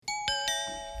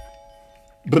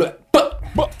Hey,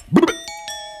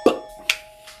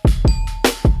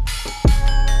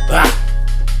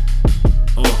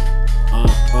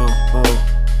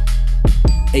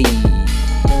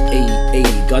 hey,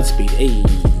 hey, Godspeed. Hey,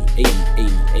 hey, hey,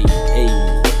 hey,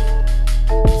 hey.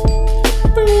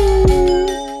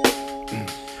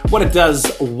 What it does,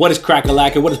 what is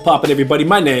crack-a-lackin', what is poppin', everybody?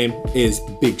 My name is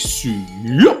Big C.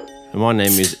 And my name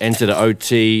is Enter the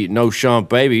OT No Sean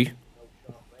Baby.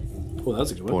 Oh, that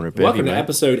was a good one. Born a Bevy, Welcome to mate.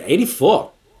 episode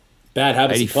 84. Bad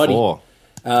Habits of Potty.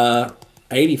 84.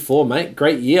 84, mate.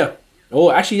 Great year. Oh,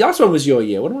 actually, last one was your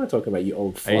year. What am I talking about, you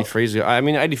old fuck? 83 is, I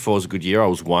mean, 84 is a good year. I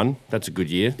was one. That's a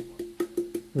good year.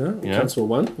 Yeah, know? cunts were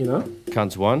one, you know.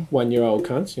 Cunts one. 1 year old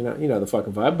cunts, you know the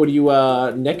fucking vibe. What are you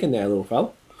necking there, little fella?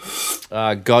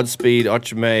 Godspeed,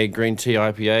 Ochame, Green Tea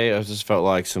IPA. I just felt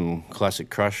like some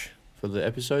classic crush for the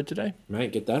episode today.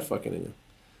 Mate, get that fucking in you.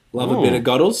 Love a Ooh. bit of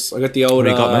Goddles. I got the old What do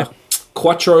you got, mate?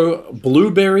 Quattro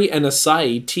Blueberry and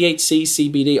Acai THC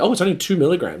CBD. Oh, it's only 2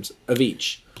 milligrams of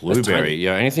each. That's Blueberry. tiny.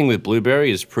 Yeah, anything with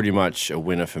blueberry is pretty much a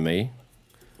winner for me.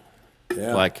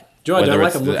 Yeah. Like, Do you know what I whether don't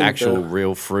it's like? I'm the looking at actual the-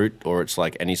 real fruit or it's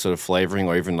like any sort of flavoring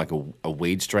or even like a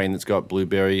weed strain that's got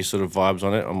blueberry sort of vibes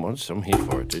on it. I'm here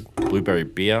for it, dude. Blueberry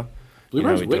beer.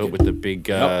 Blueberry's we do it wicked. with the big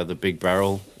Yep. the big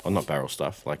barrel, or not barrel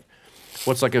stuff. Like,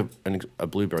 what's like a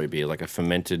blueberry beer? Like a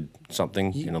fermented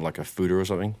something, like a foeder or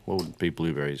something. What would be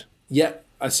blueberries? Yeah,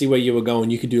 I see where you were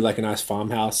going. You could do like a nice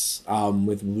farmhouse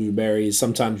with blueberries.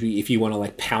 Sometimes if you want to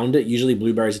like pound it, usually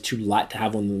blueberries are too light to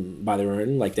have on them by their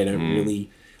own. Like they don't really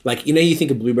like, you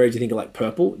think of blueberries, you think of like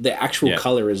purple. The actual Yeah.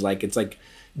 color is like, it's like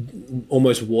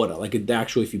almost water. Like the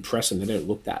actual, if you press them, they don't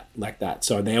look like that.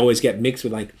 So they always get mixed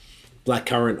with like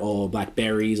blackcurrant or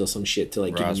blackberries or some shit to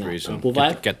like Raspberries give them and that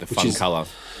purple vibe. get the which fun is- color.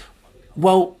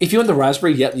 Well, if you want the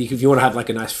raspberry, yeah, if you want to have like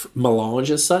a nice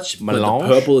melange as such, but Melange? the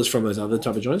purple is from those other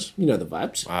type of joints. You know the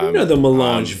vibes. You know the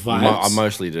melange vibes. I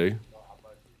mostly do.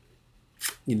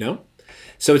 You know?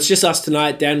 So it's just us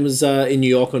tonight. Dan was in New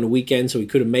York on the weekend, so he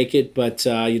couldn't make it, but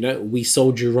we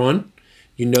soldier on.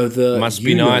 You know the Must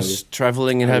be you know- nice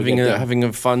traveling and how we having get a there. having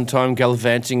a fun time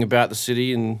gallivanting about the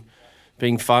city and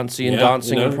being fancy and Yeah,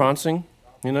 dancing you and know. prancing.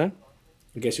 You know.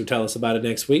 I guess you'll tell us about it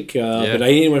next week. But I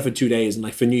only went for 2 days, and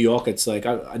like for New York, it's like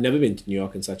I've never been to New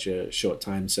York in such a short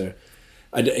time, so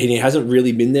and he hasn't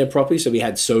really been there properly. So we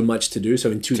had so much to do. So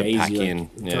in 2 days, pack you in, you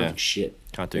yeah. can't do shit.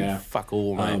 Can't do Yeah. fuck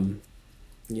all, mate.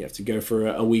 You have to go for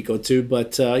a week or two,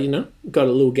 but got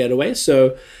a little getaway.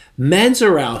 So mans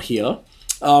are out here.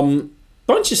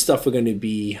 Bunch of stuff we're going to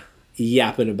be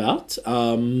yapping about.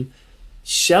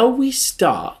 Shall we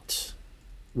start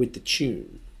with the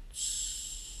tune?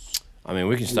 I mean,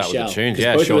 we can start with Shall. the tunes. 'Cause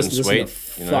Yeah, both of short us and listen sweet.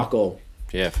 to You know? Fuck all.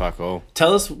 Yeah, fuck all.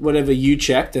 Tell us whatever you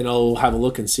checked, and I'll have a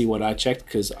look and see what I checked,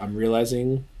 because I'm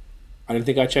realizing I don't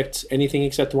think I checked anything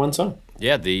except one song.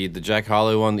 Yeah, the Jack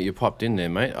Harlow one that you popped in there,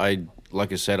 mate.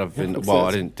 Like I said, I've been what's well.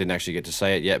 that? I didn't actually get to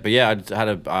say it yet, but yeah,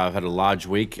 I've had a large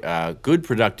week, good,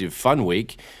 productive, fun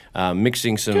week,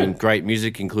 mixing some Good. great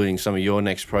music, including some of your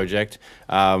next project.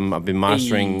 I've been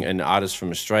mastering an artist from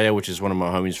Australia, which is one of my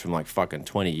homies from like fucking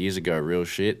 20 years ago, real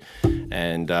shit,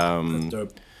 and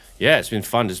Dope. yeah, it's been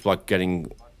fun just like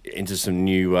getting into some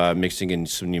new mixing and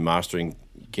some new mastering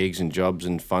gigs and jobs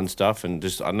and fun stuff, and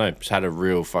just I don't know, just had a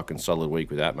real fucking solid week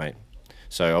with that, mate.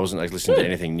 So I wasn't like listening to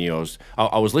anything new.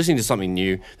 I was listening to something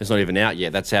new that's not even out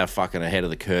yet. That's how fucking ahead of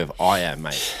the curve I am,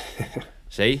 mate.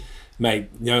 See?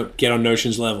 Mate, get on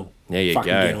Notion's level. There you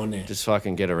Fucking go. get on there. Just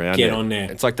fucking get around Get it. on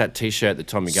there. It's like that T-shirt that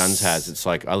Tommy Guns has. It's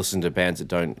like I listen to bands that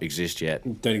don't exist yet.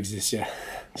 Don't exist, yeah.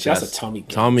 Shouts to Tommy.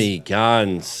 Guns. Tommy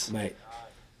Guns. Mate.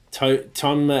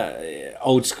 Tom,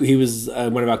 old school. He was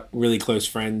one of our really close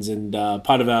friends and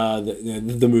part of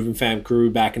the Moving Fam crew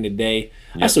back in the day.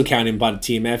 I still count him part of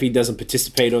TMF. He doesn't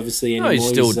participate obviously No, anymore. he's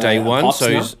still day one, pops so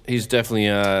now. he's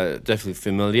definitely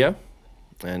familiar,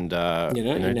 and You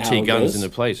know how T it Guns goes. in the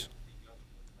place.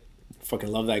 Fucking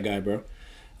love that guy, bro.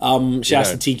 Shouts Yeah.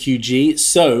 to TQG.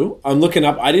 So I'm looking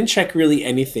up. I didn't check really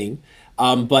anything,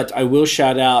 but I will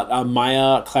shout out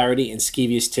Maya Clarity and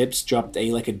Skeevious Tips dropped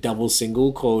a double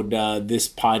single called "This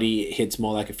Party Hits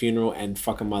More Like a Funeral" and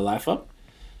 "Fucking My Life Up."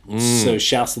 So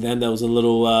shouts to them. That was a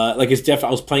little it's definitely.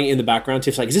 I was playing it in the background.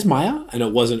 Tips like, "Is this Maya?" And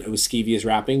it wasn't. It was Skeevious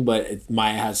rapping, but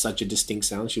Maya has such a distinct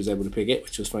sound. She was able to pick it,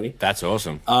 which was funny. That's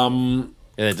awesome.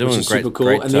 Yeah, they're doing is great, super cool.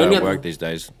 great And the only other- work these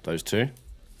days. Those two.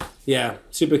 Yeah,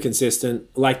 super consistent.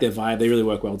 Like their vibe. They really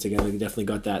work well together. They definitely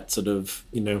got that sort of,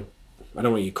 I don't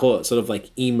know what you call it, sort of like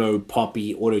emo,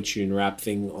 poppy, auto-tune rap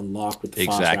thing on lock with the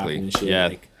fast Exactly. rapping and shit. Yeah.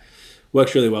 Like,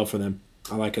 works really well for them.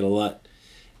 I like it a lot.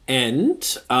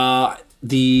 And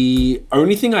The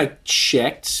only thing I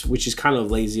checked, which is kind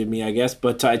of lazy of me, I guess,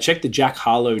 but I checked the Jack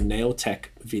Harlow Nail Tech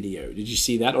video. Did you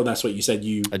see that? Or that's what you said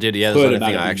you I did, yeah. That's the only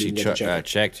thing I actually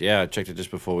checked. Yeah, I checked it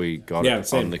just before we got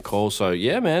on the call. So,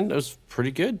 yeah, man, it was pretty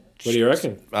good. What do you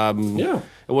reckon? Yeah.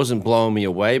 It wasn't blowing me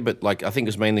away, but, like, I think it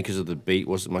was mainly because of the beat.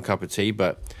 Wasn't my cup of tea,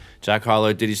 but Jack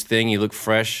Harlow did his thing. He looked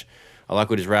fresh. I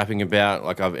like what he's rapping about.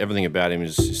 Like, everything about him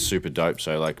is super dope.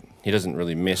 So, like, he doesn't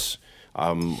really miss.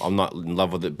 I'm not in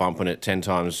love with it, bumping it 10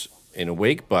 times in a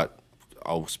week, but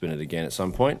I'll spin it again at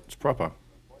some point. It's proper.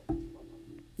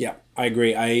 Yeah, I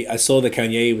agree. I saw that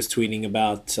Kanye was tweeting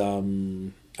about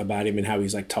him and how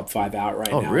he's like top 5 out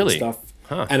right now really? and stuff.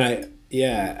 Huh. And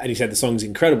he said the song's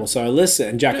incredible. So I listened,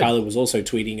 and Jack Harlow was also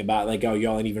tweeting about like, oh,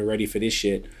 y'all ain't even ready for this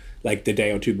shit, like the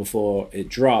day or two before it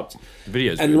dropped. The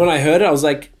video's and good. When I heard it, I was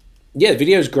like, yeah, the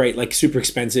video's great, like super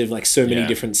expensive, like so many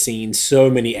different scenes, so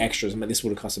many extras. I mean, this would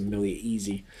have cost $1 million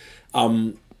easy.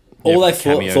 All I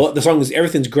thought the song was,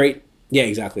 everything's great. Yeah,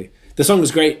 exactly. The song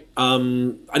was great. I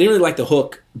didn't really like the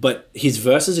hook, but his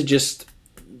verses are just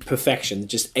perfection,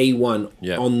 just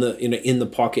A1 on the in the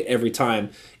pocket every time.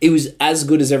 It was as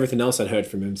good as everything else I'd heard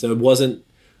from him. So it wasn't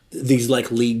these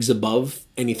like leagues above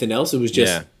anything else. It was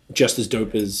just as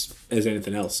dope as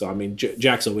anything else. So I mean,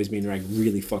 Jack's always been like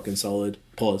really fucking solid.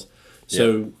 Pause.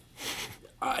 So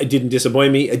it didn't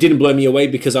disappoint me. It didn't blow me away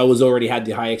because I already had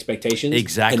the high expectations.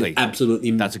 Exactly. And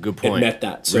absolutely. That's a good point. It met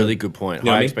that. So, really good point.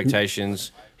 High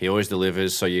expectations. He always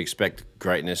delivers, so you expect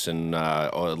greatness and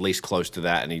or at least close to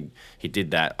that, and he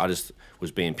did that. I just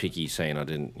was being picky, saying I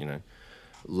didn't,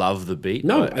 love the beat.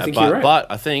 No, I think you're right. But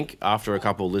I think after a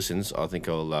couple of listens, I think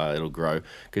it'll grow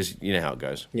because you know how it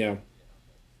goes. Yeah.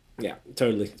 Yeah,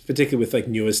 totally. Particularly with like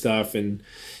newer stuff, and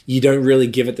you don't really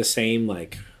give it the same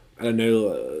like, I don't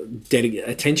know,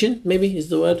 attention maybe is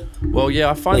the word. Well,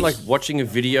 yeah, I find like watching a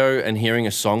video and hearing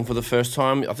a song for the first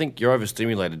time, I think you're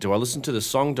overstimulated. Do I listen to the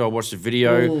song? Do I watch the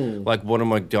video? Like, what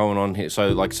am I going on here? So,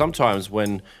 like, sometimes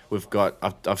when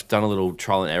I've done a little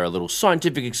trial and error, a little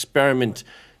scientific experimentation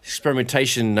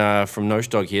from Nosh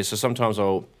Dog here. So sometimes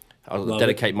I'll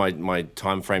dedicate my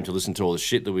time frame to listen to all the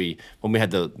shit that when we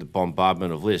had the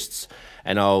bombardment of lists,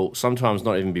 and I'll sometimes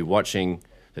not even be watching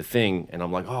the thing, and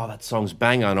I'm like, oh, that song's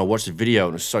banger, and I'll watch the video,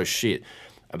 and it's so shit.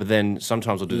 But then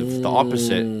sometimes I'll do the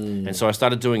opposite, and so I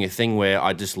started doing a thing where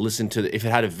I just listen to if it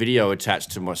had a video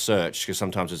attached to my search, because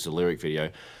sometimes it's a lyric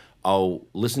video, I'll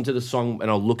listen to the song and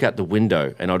I'll look out the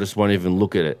window, and I just won't even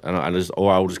look at it, and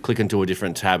I'll just click into a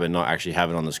different tab and not actually have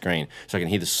it on the screen, so I can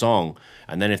hear the song,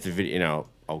 and then if the video,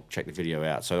 I'll check the video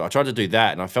out. So I tried to do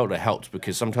that, and I felt it helped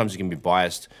because sometimes you can be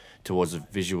biased towards the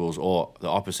visuals, or the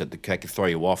opposite, that could throw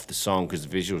you off the song because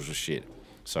the visuals are shit.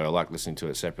 So I like listening to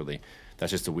it separately. That's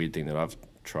just a weird thing that I've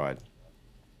tried.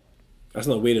 That's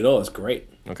not weird at all. It's great.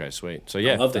 Okay, sweet. So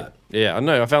yeah, I love that. Yeah, I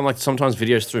know. I found like sometimes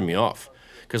videos threw me off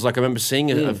because like I remember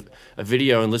seeing a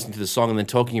video and listening to the song and then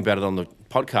talking about it on the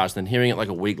podcast and then hearing it like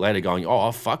a week later, going, "Oh,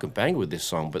 I fucking banged with this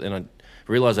song," but then I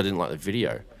realized I didn't like the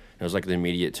video. It was like the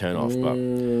immediate turn off, but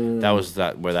that was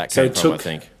where that came from, I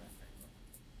think.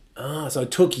 So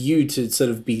it took you to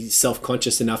sort of be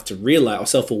self-conscious enough to realize, or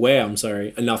self-aware,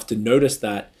 enough to notice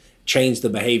that, change the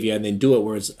behavior, and then do it,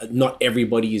 whereas not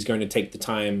everybody is going to take the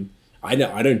time. I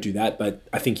know I don't do that, but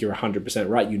I think you're 100%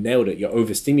 right. You nailed it. You're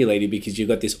overstimulated because you've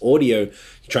got this audio, you're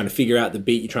trying to figure out the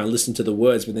beat, you're trying to listen to the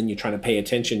words, but then you're trying to pay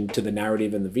attention to the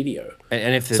narrative and the video.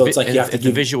 And if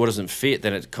the visual doesn't fit,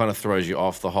 then it kind of throws you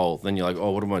off the whole. Then you're like,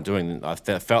 oh, what am I doing? I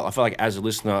felt like as a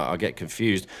listener, I get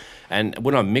confused. And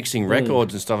when I'm mixing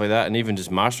records and stuff like that, and even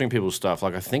just mastering people's stuff,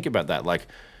 like I think about that, like,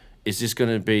 is this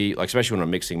going to be, like, especially when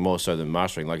I'm mixing more so than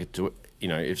mastering, like,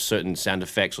 if certain sound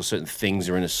effects or certain things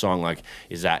are in a song, like,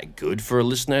 is that good for a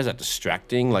listener? Is that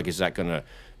distracting? Like, is that going to,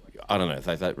 I don't know,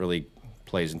 that really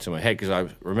plays into my head, because I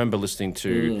remember listening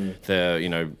to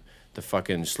the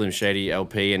fucking Slim Shady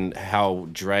LP and how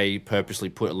Dre purposely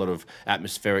put a lot of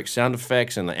atmospheric sound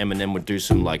effects, and Eminem would do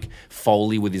some, like,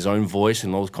 Foley with his own voice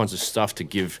and all kinds of stuff to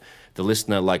give the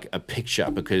listener like a picture,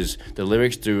 because the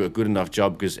lyrics do a good enough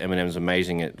job, because Eminem's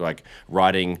amazing at like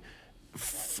writing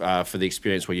for the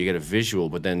experience where you get a visual,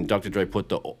 but then Dr. Dre put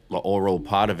the oral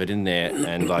part of it in there,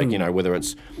 and like, whether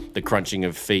it's the crunching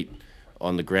of feet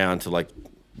on the ground to like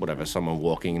whatever, someone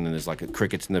walking, and then there's like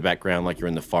crickets in the background, like you're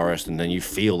in the forest, and then you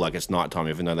feel like it's nighttime,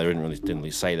 even though they didn't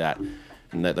really say that,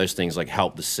 and that those things like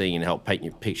help the scene, help paint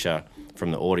your picture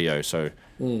from the audio. So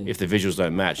if the visuals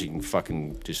don't match, you can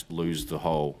fucking just lose the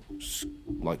whole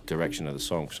like direction of the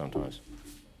song sometimes.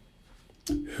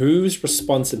 Whose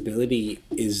responsibility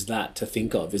is that to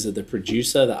think of? Is it the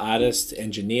producer, the artist,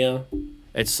 engineer?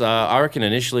 It's I reckon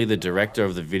initially the director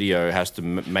of the video has to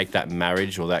make that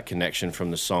marriage or that connection from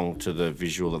the song to the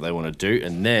visual that they want to do,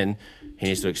 and then he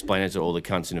needs to explain it to all the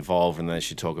cunts involved, and they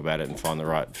should talk about it and find the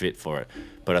right fit for it.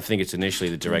 But I think it's initially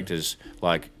the director's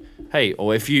like, hey,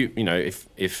 or if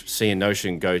if Sea and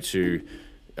Notion go to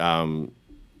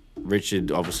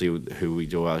Richard, obviously who we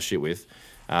do our shit with,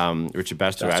 Richard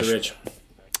Bastarash, Rich.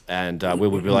 and we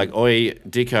would be like, oi,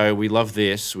 Dicko, we love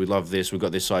this, we've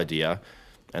got this idea.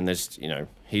 And there's,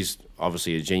 he's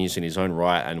obviously a genius in his own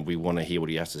right, and we want to hear what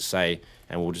he has to say,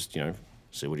 and we'll just,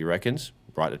 see what he reckons,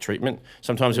 write a treatment.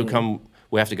 Sometimes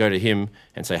we have to go to him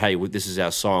and say, hey, this is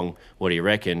our song, what do you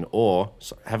reckon? Or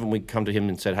haven't we come to him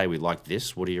and said, hey, we like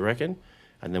this, what do you reckon?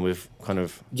 And then we've kind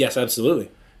of... Yes, absolutely.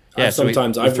 Yeah,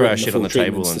 sometimes we I've throw our written shit the on full the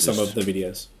table and treatments to some of the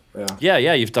videos. Yeah,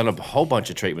 you've done a whole bunch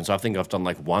of treatments. I think I've done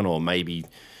like one or maybe...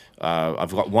 I've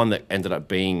got one that ended up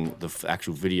being the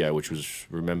actual video, which was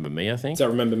Remember Me, I think. Does that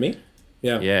Remember Me?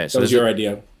 Yeah. Yeah. So that was your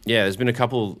idea. Yeah, there's been a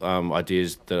couple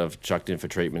ideas that I've chucked in for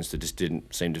treatments that just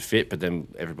didn't seem to fit, but then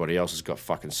everybody else has got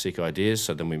fucking sick ideas,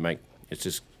 so then we make... It's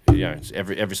just, it's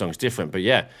every song's different. But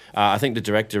yeah, I think the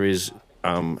director has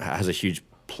a huge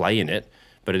play in it,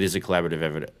 but it is a collaborative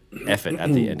effort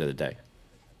at the end of the day.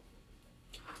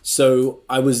 So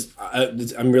that's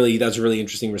a really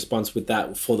interesting response with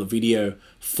that for the video,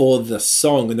 for the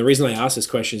song. And the reason I asked this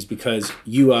question is because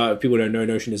people don't know,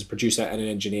 Notion is a producer and an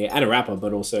engineer and a rapper,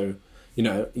 but also,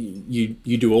 you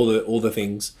do all the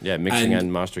things. Yeah, mixing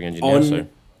and mastering engineer.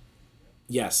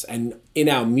 Yes, and in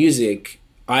our music,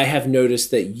 I have noticed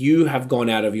that you have gone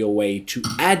out of your way to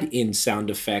add in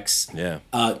sound effects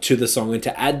to the song and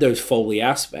to add those Foley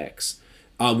aspects.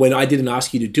 When I didn't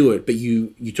ask you to do it, but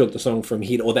you took the song from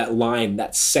here, or that line,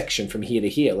 that section from here to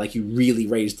here, like you really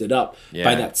raised it up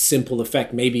by that simple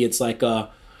effect. Maybe it's like a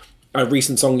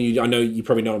recent song. I know you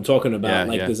probably know what I'm talking about.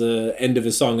 There's a end of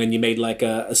a song, and you made like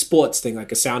a sports thing,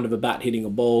 like a sound of a bat hitting a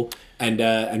ball, and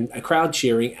a crowd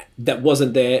cheering that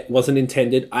wasn't there, wasn't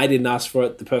intended. I didn't ask for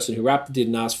it. The person who rapped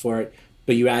didn't ask for it,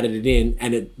 but you added it in,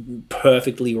 and it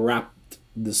perfectly wrapped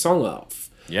the song off.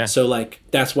 Yeah. So like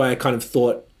that's why I kind of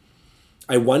thought.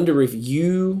 I wonder if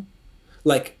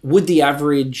would the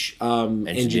average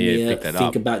engineer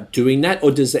think about doing that,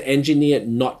 or does the engineer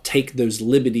not take those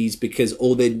liberties because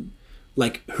do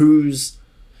you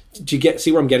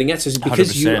see where I'm getting at? So it's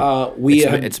because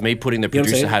 100%. It's me putting the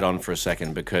producer hat on for a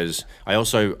second, because I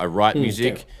write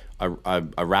music,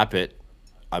 I rap it,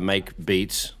 I make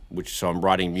beats, so I'm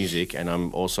writing music, and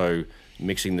I'm also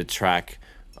mixing the track.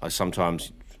 I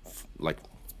sometimes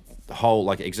the whole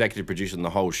executive producing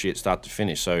the whole shit start to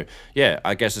finish. So yeah,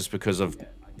 I guess it's because of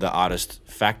the artist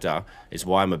factor is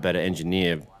why I'm a better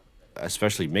engineer,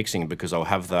 especially mixing, because I'll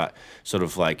have that sort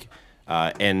of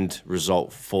end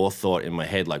result forethought in my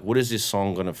head. Like, what is this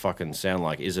song gonna fucking sound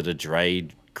like? Is it a Dre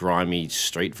grimy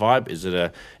street vibe? Is it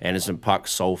a Anderson .Paak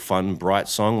soul fun bright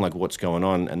song? Like, what's going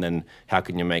on? And then how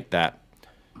can you make that,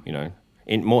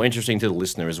 more interesting to the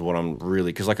listener is what I'm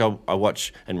really, because I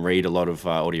watch and read a lot of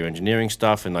audio engineering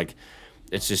stuff, and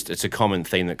it's a common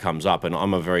theme that comes up, and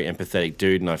I'm a very empathetic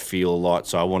dude and I feel a lot,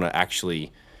 so I want to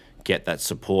actually get that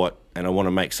support, and I want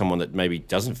to make someone that maybe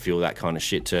doesn't feel that kind of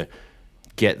shit to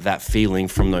get that feeling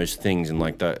from those things, and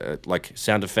like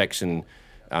sound effects and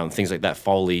things like that,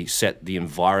 Foley set the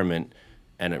environment,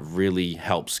 and it really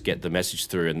helps get the message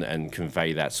through and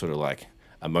convey that sort of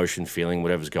emotion, feeling,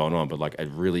 whatever's going on, but it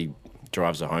really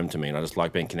drives it home to me, and I just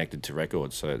like being connected to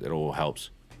records, so it all helps.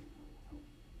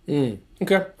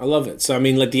 Okay, I love it. So I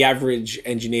mean, the average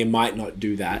engineer might not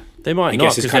do that. They might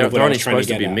not, because they're only supposed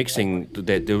to be mixing.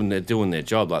 They're doing their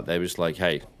job. They're just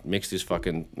hey, mix this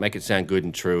make it sound good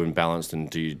and true and balanced, and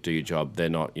do your job. You're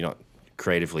not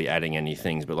creatively adding any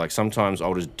things, but sometimes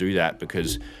I'll just do that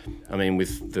because, I mean,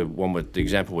 with the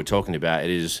example we're talking about, it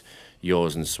is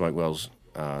yours and Smokewell's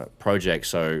project.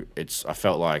 So I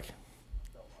felt like,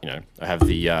 I have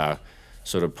the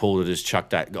sort of pull to just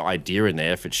chuck that idea in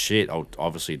there. If it's shit, I'll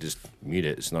obviously just mute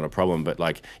it. It's not a problem. But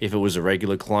if it was a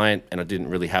regular client and I didn't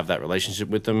really have that relationship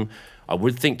with them, I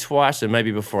would think twice, and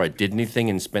maybe before I did anything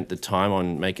and spent the time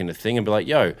on making a thing, and be like,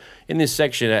 yo, in this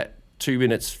section at 2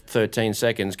 minutes 13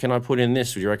 seconds, can I put in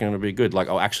this? Do you reckon it'll be good?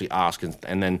 I'll actually ask,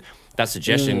 and then that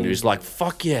suggestion is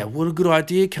fuck yeah, what a good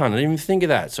idea, cunt. I didn't even think of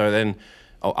that. So then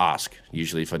I'll ask,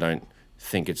 usually, if I don't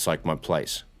think it's my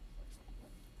place.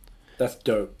 That's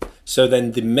dope. So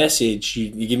then the message,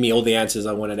 you give me all the answers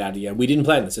I wanted out of you. We didn't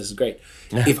plan this. This is great.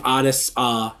 If artists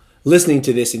are listening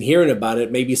to this and hearing about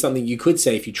it, maybe something you could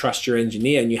say if you trust your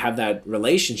engineer and you have that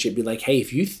relationship, be like, hey,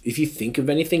 if you think of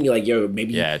anything, you're like, yo,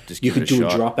 maybe you could do a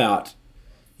dropout.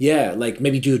 Yeah,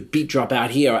 maybe do a beat drop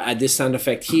out here, or add this sound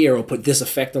effect here, or put this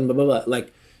effect on blah, blah,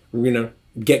 blah.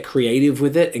 get creative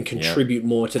with it and contribute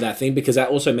more to that thing, because that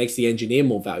also makes the engineer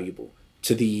more valuable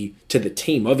to the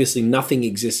team. Obviously, nothing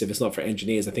exists if it's not for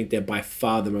engineers. I think they're by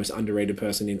far the most underrated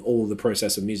person in all the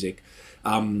process of music.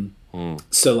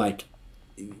 So like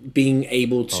being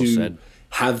able to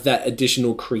have that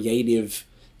additional creative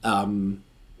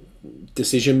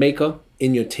decision maker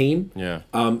in your team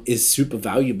is super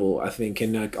valuable, I think.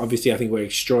 And obviously I think we're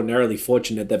extraordinarily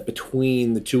fortunate that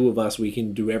between the two of us we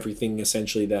can do everything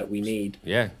essentially that we need.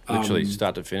 Literally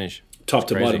start to finish, top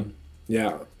to bottom.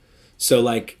 So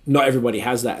like not everybody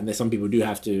has that, and there's some people do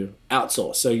have to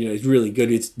outsource. So it's really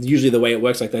good. It's usually the way it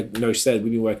works. Like that Nosh said,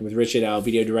 we've been working with Richard, our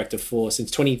video director,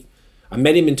 I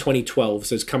met him in 2012,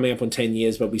 so it's coming up on 10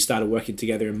 years, but we started working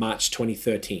together in March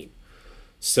 2013.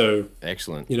 So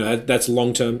excellent. That's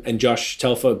long term. And Josh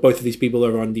Telfer, both of these people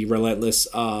are on the Relentless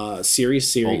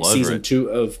series season 2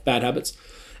 of Bad Habits.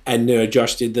 And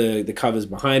Josh did the covers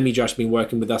behind me. Josh's been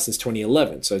working with us since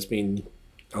 2011, so it's been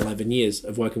 11 years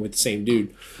of working with the same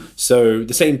dude. So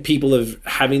the same people of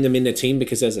having them in the team,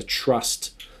 because there's a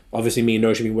trust. Obviously, me and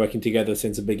Nosh have been working together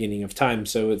since the beginning of time.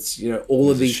 So it's all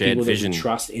of these people that you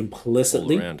trust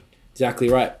implicitly. Exactly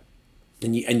right.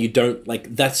 And you don't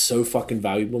like, that's so fucking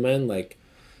valuable, man. Like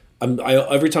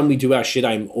every time we do our shit,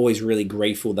 I'm always really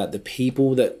grateful that the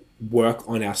people that work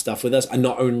on our stuff with us are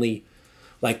not only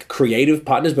like creative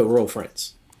partners, but we're all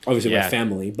friends. Obviously, we're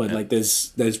family, but like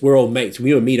we're all mates.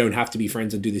 You and me don't have to be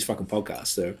friends and do this fucking podcast.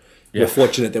 So we're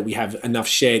fortunate that we have enough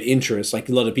shared interests. Like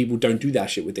a lot of people don't do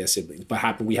that shit with their siblings,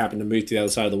 but we happen to move to the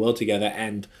other side of the world together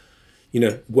and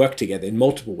work together in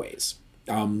multiple ways.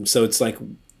 So it's like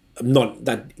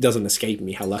that doesn't escape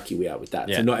me how lucky we are with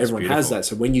that. So not everyone has that.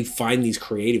 So when you find these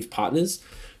creative partners,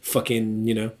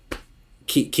 fucking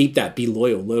keep that. Be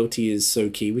loyal. Loyalty is so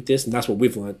key with this, and that's what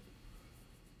we've learned.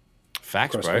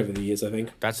 Facts, bro. Over the years, I think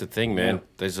that's the thing, man.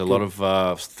 There's a lot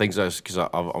of things because I'm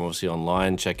obviously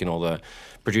online checking all the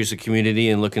producer community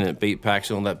and looking at beat packs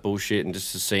and all that bullshit, and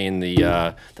just seeing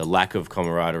the lack of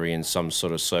camaraderie in some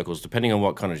sort of circles, depending on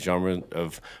what kind of genre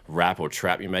of rap or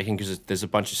trap you're making, because there's a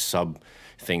bunch of sub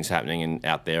things happening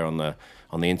out there on the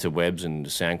interwebs and the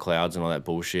SoundClouds and all that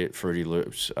bullshit, Fruity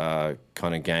Loops kind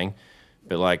of gang.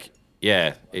 But like,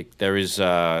 there's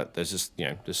just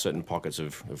there's certain pockets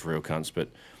of real cunts, but.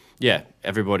 Yeah,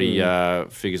 everybody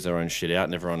figures their own shit out,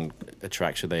 and everyone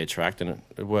attracts who they attract, and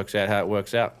it works out how it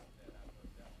works out.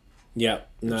 Yeah,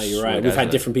 no, you're right. We've had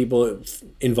different people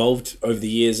involved over the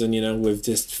years, and we've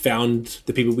just found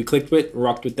the people we clicked with,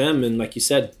 rocked with them, and like you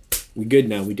said, we're good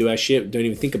now. We do our shit, don't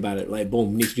even think about it. Like,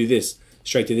 boom, we need to do this,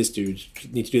 straight to this dude.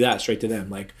 Need to do that, straight to them.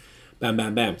 Like, bam,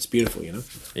 bam, bam. It's beautiful, Yeah,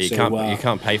 you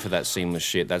can't pay for that seamless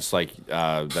shit. That's like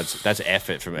that's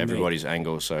effort from everybody's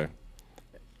angle. So.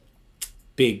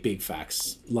 Big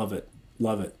facts. Love it.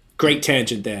 Great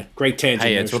tangent there. Great tangent.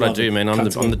 Hey, that's what I do, man. I'm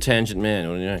the tangent man.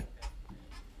 What do you know?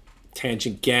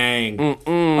 Tangent gang.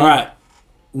 All right.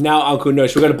 Now, Uncle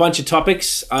Nosh, we've got a bunch of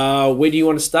topics. Where do you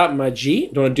want to start, my G?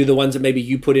 Do you want to do the ones that maybe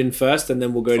you put in first, and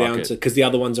then we'll go down to... Because the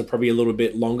other ones are probably a little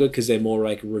bit longer because they're more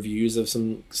like reviews of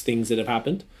some things that have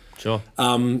happened. Sure. You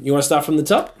want to start from the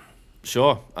top?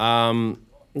 Sure.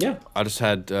 Yeah. I just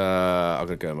had, I've got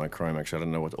to go to my Chrome, actually. I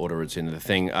don't know what order it's in the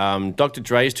thing. Dr.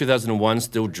 Dre's 2001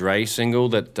 Still Dre single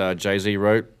that Jay-Z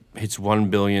wrote hits 1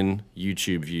 billion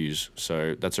YouTube views.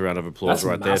 So that's a round of applause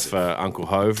there for Uncle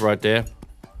Hove right there.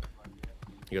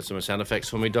 You got some sound effects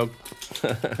for me, dog?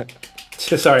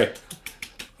 Sorry. It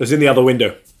was in the other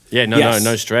window. Yeah,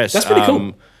 no stress. That's pretty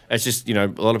cool. It's just, a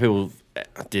lot of people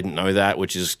didn't know that,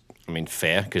 which is,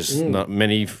 fair, because not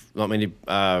many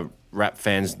rap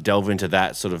fans delve into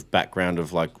that sort of background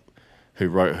of like who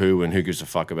wrote who and who gives a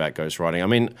fuck about ghostwriting. I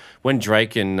mean, when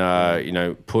Drake and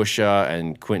Pusha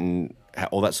and Quentin,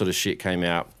 all that sort of shit came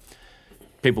out,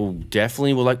 people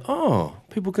definitely were like, oh,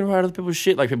 people can write other people's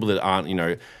shit, like people that aren't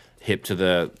hip to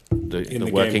the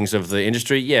workings of the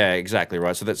industry. Yeah, exactly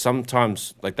right. So that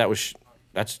sometimes like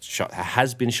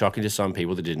has been shocking to some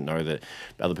people that didn't know that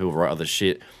other people write other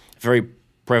shit. Very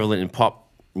prevalent in pop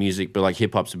music, but like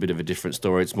hip hop's a bit of a different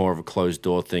story. It's more of a closed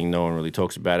door thing. No one really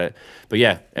talks about it. But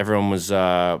yeah, everyone was.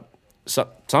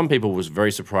 Some people was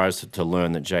very surprised to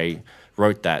learn that Jay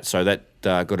wrote that. So that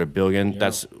got 1 billion. Yeah.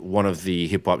 That's one of the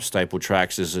hip hop staple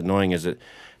tracks. As annoying as it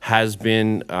has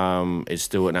been, it's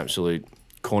still an absolute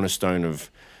cornerstone of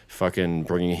fucking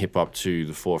bringing hip hop to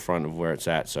the forefront of where it's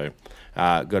at. So,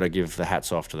 got to give the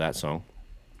hats off to that song.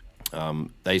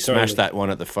 They smashed that one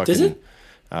at the fucking. Does it?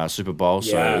 Super Bowl.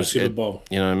 Yeah, so Super Bowl.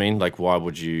 You know what I mean? Like, why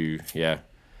would you? Yeah,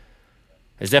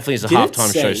 it definitely is a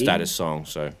halftime show status song.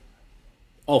 So,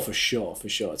 Oh, for sure, for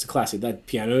sure. It's a classic. That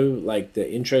piano, like the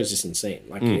intro, is just insane.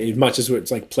 Like as much as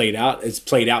it's like played out, it's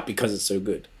played out because it's so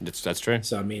good. That's true.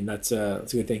 So I mean, that's a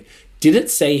good thing. Did it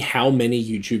say how many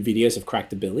YouTube videos have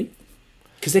cracked a billy?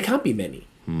 Because there can't be many.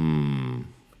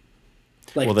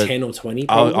 Like Well, 10 or 20.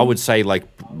 I would say like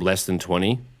less than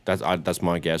 20. That's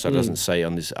my guess. It doesn't say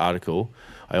on this article.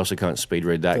 I also can't speed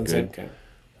read that good. Okay.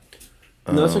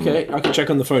 No, that's okay. I can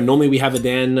check on the phone. Normally we have a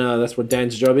Dan. That's what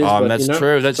Dan's job is. But, That's you know,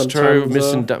 true. That's true.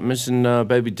 sometimes, Missing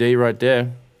Baby D right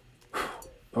there.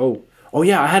 Oh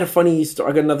yeah. I had a funny story.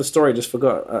 I got another story. I just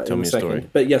forgot. Tell in me a a second. story.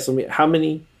 But yes, how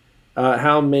many?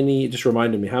 Just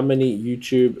reminded me. How many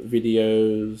YouTube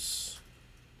videos?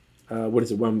 What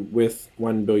is it? One with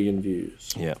 1 billion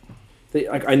views. Yeah.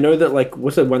 I know that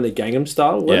what's the one that Gangnam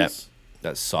Style was? Yeah.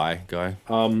 That's Psy guy.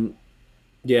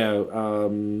 Yeah.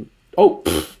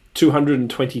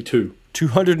 222.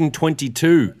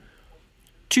 222.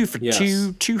 2 for Yes.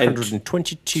 2.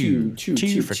 222. two,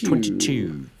 2 for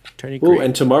 22. Tony Oh, Green.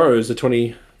 and tomorrow is the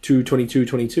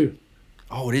 22.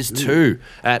 Oh, it is 2.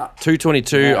 At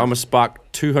 222, Yeah. I'm going to spark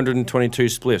 222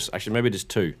 spliffs. Actually, maybe just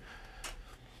 2.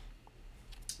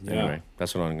 Yeah. Anyway,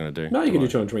 that's what I'm going to do. No, you can do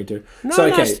 222. No, So,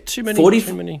 no, okay. it's too many, 40,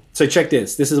 too many. So, check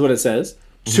this. This is what it says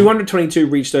 222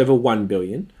 reached over 1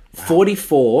 billion.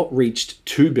 44 reached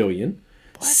 2 billion.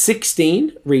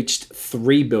 16 reached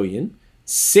 3 billion.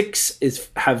 6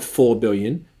 have 4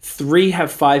 billion. 3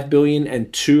 have 5 billion.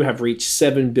 And 2 have reached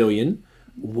 7 billion.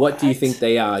 What do you think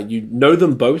they are? You know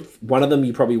them both. One of them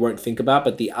you probably won't think about,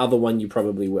 but the other one you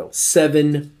probably will.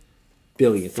 7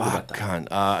 billion. Think about that. Can't.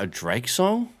 A Drake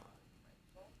song?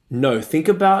 No, think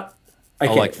about.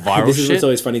 Okay, like viral this is shit? what's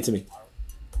always funny to me.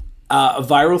 A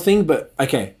viral thing, but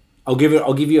okay, I'll give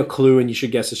you a clue, and you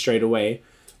should guess it straight away.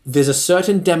 There's a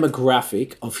certain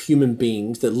demographic of human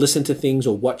beings that listen to things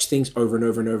or watch things over and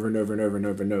over and over and over and over and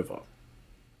over and over.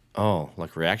 Oh,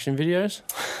 like reaction videos?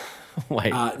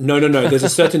 Wait. No. There's a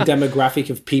certain demographic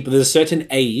of people. There's a certain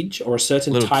age or a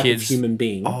certain Little type kids. of human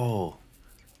being. Oh.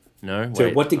 No, So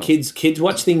wait. what do kids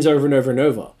watch things over and over and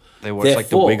over? They watch like the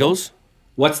Therefore, Wiggles?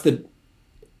 What's the?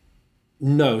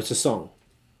 No, it's a song.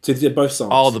 So they're both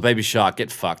songs. Oh, the Baby Shark. Get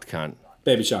fucked, cunt.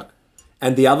 Baby Shark.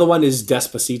 And the other one is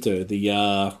Despacito,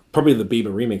 the probably the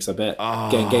Bieber remix, I bet.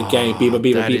 Gang,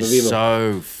 Bieber. That is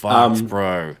so fucked,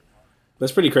 bro.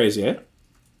 That's pretty crazy, eh?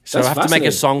 So That's I have to make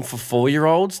a fascinating. song for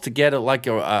 4-year-olds to get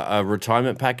a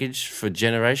retirement package for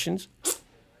generations?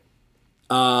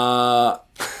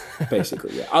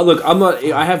 Basically, yeah. Look,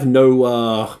 I have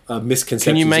no misconceptions.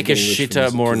 Can you make a of English shitter,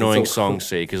 music, more 'cause it's annoying all- song,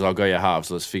 see? Because I'll go your halves.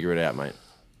 Let's figure it out, mate.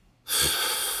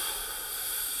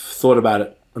 Thought about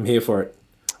it. I'm here for it.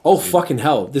 Oh, fucking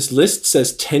hell. This list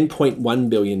says 10.1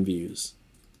 billion views.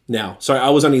 Now, sorry, I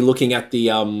was only looking at the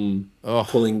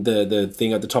pulling the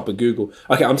thing at the top of Google.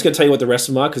 Okay, I'm just gonna tell you what the rest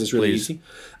of them are because it's really Please. easy.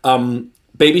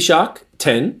 Baby Shark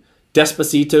 10,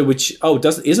 Despacito, which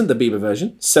isn't the Bieber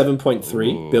version,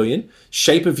 7.3 billion.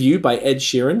 Shape of You by Ed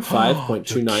Sheeran,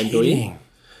 5.29 billion.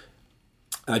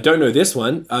 I don't know this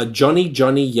one. Johnny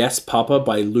Johnny Yes Papa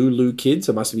by Lulu Kid,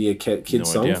 so it must be a kid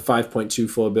song, idea.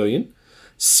 5.24 billion.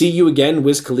 See You Again,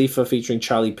 Wiz Khalifa featuring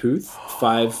Charlie Puth,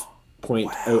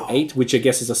 5.08, which I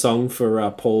guess is a song for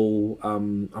Paul. Oh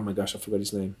my gosh, I forgot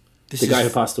his name. The guy who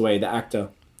passed away, the actor.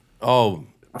 Oh,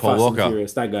 Paul Fast and Walker.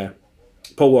 Furious, that guy.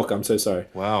 Paul Walker, I'm so sorry.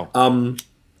 Wow.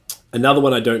 Another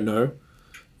one I don't know.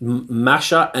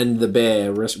 Masha and the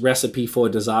Bear, Recipe for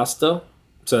Disaster.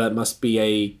 So that must be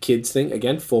a kids thing.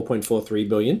 Again, 4.43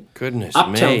 billion. Goodness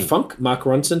Uptown me. Funk, Mark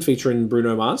Ronson featuring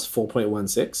Bruno Mars,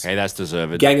 4.16. Hey, that's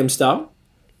deserved. Gangnam Style,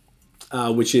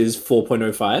 which is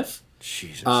 4.05.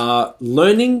 Jesus.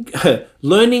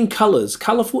 Learning Colors,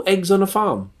 Colorful Eggs on a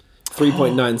Farm,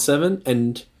 3.97.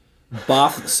 And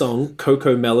Bath Song,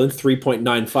 Coco Melon,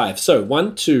 3.95. So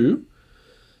 1, 2,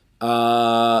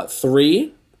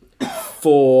 3,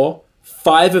 4,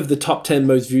 5 of the top 10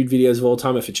 most viewed videos of all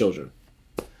time are for children.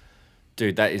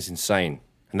 Dude, that is insane.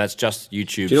 And that's just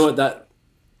YouTube. Do you know what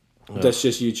that's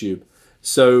just YouTube.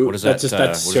 So What does that that, just what that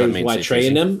does shows that mean, why CPC? Trey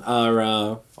and them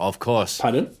are Of course.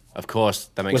 pardon? Of course.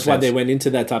 That makes That's why sense. they went into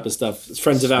that type of stuff. It's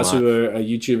friends of ours Smart. who are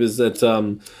YouTubers that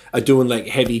are doing like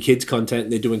heavy kids content.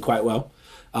 And they're doing quite well.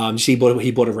 He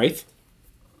bought a Wraith.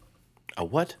 A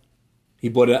what? He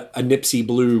bought a Nipsey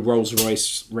Blue Rolls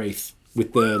Royce Wraith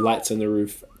with the lights on the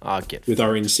roof I'll get with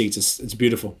orange seats. It's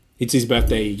beautiful. It's his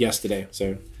birthday yesterday,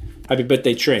 so happy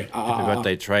birthday, Trey. Happy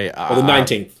birthday, Trey. Or the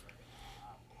 19th.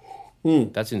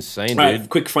 That's insane, Right, dude.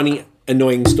 quick, funny,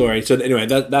 annoying story. So anyway,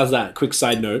 that was that. Quick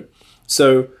side note.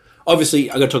 So obviously,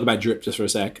 I got to talk about drip just for a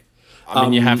sec. I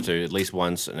mean, you have to at least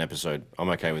once an episode. I'm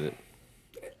okay with it.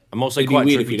 I'm also It'd be quite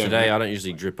weird if drippy you don't, today. right? I don't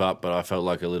usually drip up, but I felt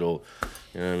like a little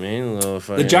You know what I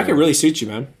mean? The jacket really suits you,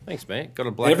 man. Thanks, mate. Got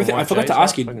a black Everything. and white I forgot to J's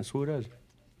ask hat. you. Fucking sweet as.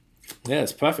 Yeah,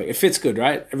 it's perfect. It fits good,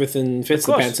 right? Everything fits.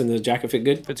 The course. pants and the jacket fit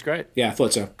good. Fits great. Yeah, I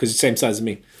thought so because it's the same size as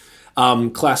me.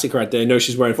 Classic right there. No,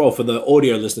 she's wearing. Oh, for the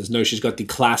audio listeners, no, she's got the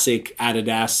classic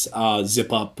Adidas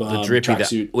zip up The drippy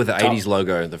tracksuit with the top. 80s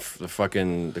logo. The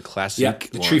fucking the classic. Yeah,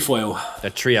 the one. trefoil. The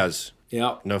Trias.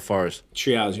 Yeah, No forest.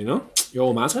 triage. You know, your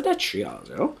old man's got that triage.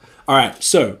 You know. All right.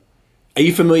 So, are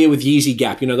you familiar with Yeezy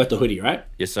Gap? You know, got the hoodie, right?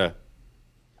 Yes, sir.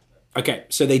 Okay,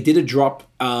 so they did a drop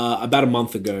about a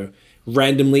month ago.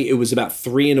 Randomly, it was about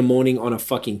 3 a.m. on a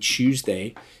fucking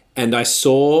Tuesday, and I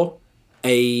saw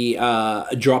a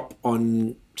drop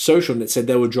on social that said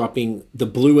they were dropping the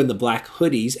blue and the black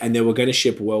hoodies, and they were going to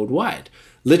ship worldwide.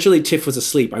 Literally, Tiff was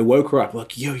asleep. I woke her up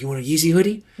like, "Yo, you want a Yeezy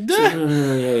hoodie?"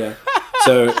 Yeah.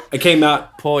 So I came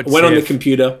out, Poor went on the Tiff.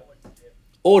 computer,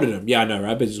 ordered them. Yeah, I know,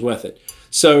 right? But it's worth it.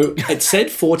 So it said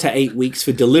 4 to 8 weeks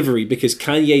for delivery because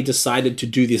Kanye decided to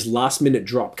do this last minute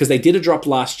drop because they did a drop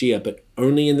last year, but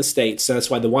only in the States. So that's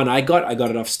why the one I got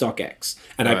it off StockX,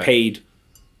 and I Right. paid,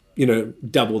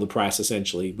 double the price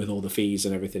essentially with all the fees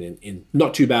and everything. In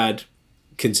not too bad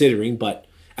considering,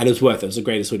 and it was worth it. It was the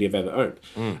greatest hoodie I've ever owned.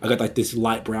 I got like this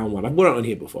light brown one. I've worn it on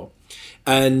here before.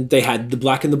 And they had the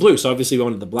black and the blue. So obviously we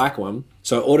wanted the black one.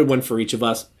 So I ordered one for each of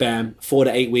us. Bam, 4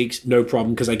 to 8 weeks, no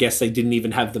problem, because I guess they didn't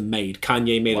even have them made.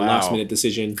 Kanye made a Wow. last minute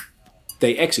decision.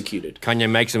 They executed. Kanye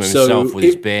makes them So himself with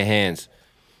his it- bare hands,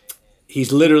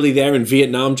 He's literally there in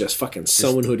Vietnam just fucking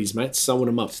sewing hoodies, mate. Sewing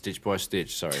them up. stitch by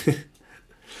stitch. Sorry.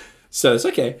 So it's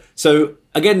okay. So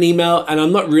I get an email, and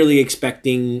I'm not really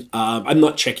expecting. I'm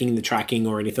not checking the tracking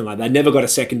or anything like that. I never got a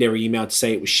secondary email to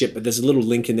say it was shipped, but there's a little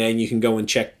link in there, and you can go and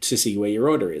check to see where your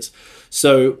order is.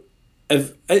 So,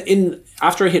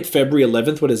 after I hit February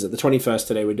 11th, what is it? The 21st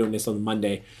today. We're doing this on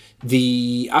Monday.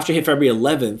 After I hit February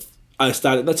 11th, I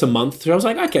started. That's a month. So I was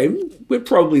like, okay, we're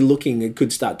probably looking. It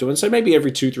could start doing so. Maybe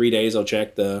every 2-3 days, I'll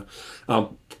check the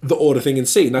order thing and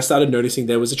see. And I started noticing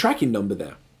there was a tracking number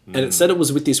there. And it said it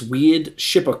was with this weird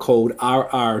shipper called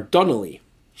R.R. Donnelly.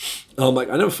 And I'm like,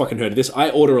 I never fucking heard of this. I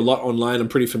order a lot online. I'm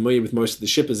pretty familiar with most of the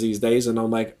shippers these days. And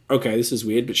I'm like, okay, this is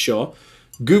weird, but sure.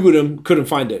 Googled them, couldn't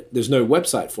find it. There's no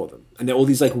website for them. And they're all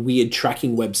these like weird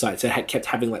tracking websites that kept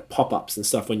having like pop-ups and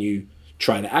stuff when you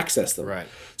try to access them. Right.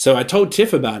 So I told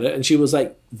Tiff about it, and she was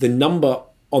like, the number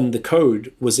on the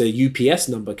code was a UPS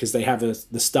number because they have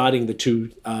the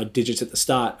two digits at the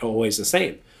start are always the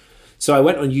same. So I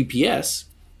went on UPS,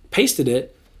 pasted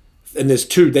it, and there's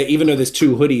two. Even though there's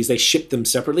two hoodies, they shipped them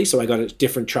separately. So I got a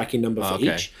different tracking number for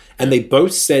okay. each, and they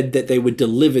both said that they were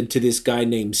delivered to this guy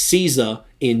named Caesar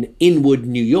in Inwood,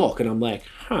 New York. And I'm like,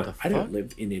 I don't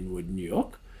live in Inwood, New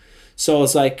York. So I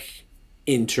was like,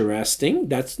 interesting.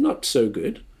 That's not so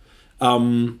good.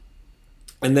 And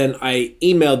then I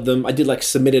emailed them. I did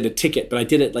submitted a ticket, but I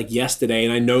did it yesterday.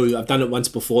 And I know I've done it once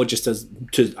before.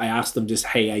 I asked them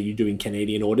hey, are you doing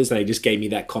Canadian orders? And they just gave me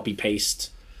that copy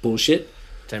paste bullshit.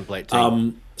 Template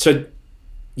team. So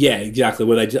yeah, exactly.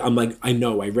 What I did, I'm like, I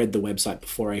know. I read the website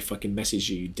before I fucking messaged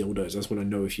you dildos. I just want to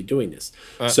know if you're doing this.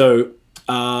 So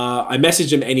I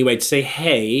messaged them anyway to say,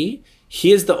 hey,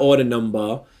 here's the order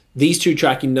number. These two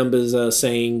tracking numbers are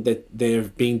saying that they're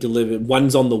being delivered.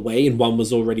 One's on the way and one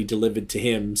was already delivered to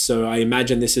him. So I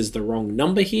imagine this is the wrong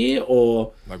number here,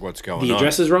 or What's going on? the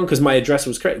address is wrong because my address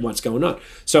was correct. What's going on?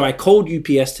 So I called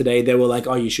UPS today. They were like,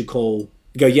 oh, you should call.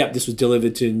 Go, yep, this was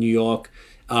delivered to New York.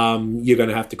 You're going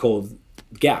to have to call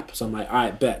Gap. So I'm like, all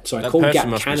right, bet. So I That called person Gap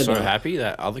must Canada. be so happy,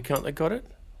 that other cunt that got it.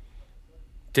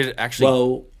 Did it actually?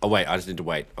 Well, oh wait, I just need to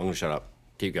wait. I'm gonna shut up.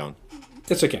 Keep going.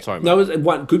 that's okay. Sorry, no,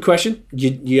 one good question.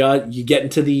 You get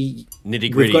into the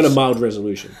Nitty-gritties. We've got a mild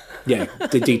resolution. Yeah,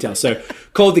 the details. So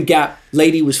called the Gap.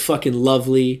 Lady was fucking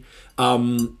lovely.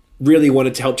 Really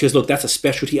wanted to help. She goes, look, that's a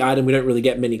specialty item. We don't really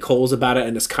get many calls about it,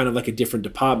 and it's kind of like a different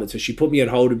department. So she put me on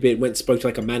hold a bit, went and spoke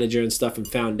to a manager and stuff, and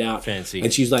found out. Fancy.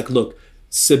 And she's like, look,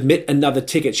 submit another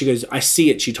ticket. She goes, I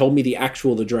see it. She told me the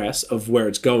actual address of where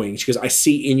it's going. She goes, I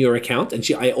see in your account. And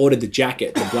I ordered the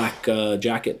jacket, the black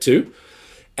jacket too.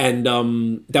 And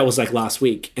that was last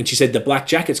week. And she said, the black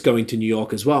jacket's going to New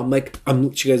York as well. I'm like,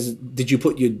 she goes, did you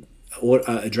put your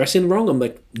address in wrong? I'm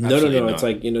like, no. Absolutely not.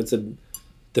 It's it's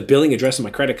the billing address on my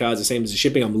credit card is the same as the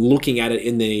shipping. I'm looking at it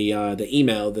in the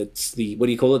email. That's the, what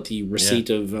do you call it? The receipt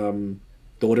of the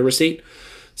order receipt.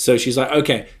 So she's like,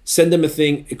 okay, send them a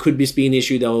thing. It could be an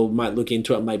issue. They might look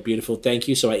into it. Might beautiful. Thank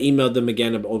you. So I emailed them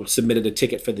again or submitted a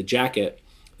ticket for the jacket.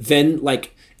 Then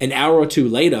an hour or two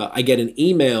later, I get an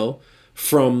email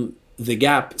from the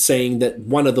Gap saying that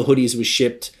one of the hoodies was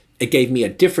shipped. It gave me a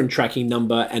different tracking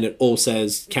number and it all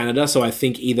says Canada. So I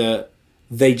think either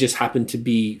they just happened to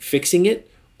be fixing it,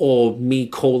 or me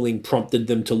calling prompted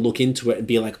them to look into it and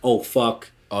be like, oh fuck,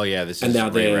 Oh yeah, this and is now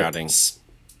they're rerouting.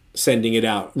 sending it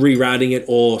out, rerouting it,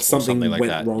 or something Something like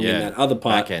went that. wrong Yeah. in that other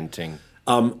part. Back end thing.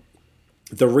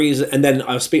 The reason, and then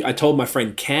I told my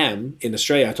friend Cam in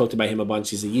Australia, I talked about him a bunch,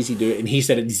 he's an easy dude, and he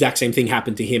said the exact same thing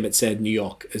happened to him. It said New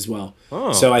York as well.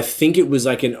 Oh. So I think it was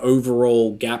like an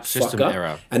overall gap System fuck up.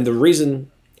 error. And the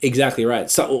reason, exactly right.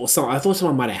 So I thought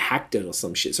someone might have hacked it or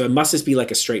some shit. So it must just be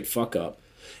like a straight fuck up.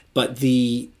 But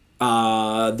the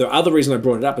other reason I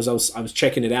brought it up is I was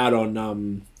checking it out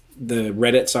on the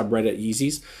Reddit subreddit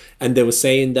Yeezys, and they were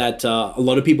saying that a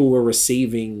lot of people were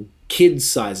receiving kids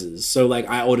sizes. So like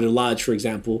I ordered a large, for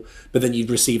example, but then you'd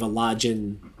receive a large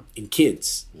in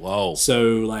kids. Whoa. So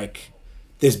like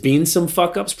there's been some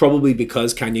fuck ups, probably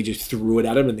because Kanye just threw it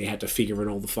at them and they had to figure it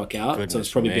all the fuck out. Goodness so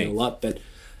it's probably me. been a lot, but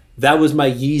that was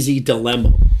my Yeezy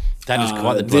dilemma. That is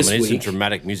quite the this dilemma. It needs some week-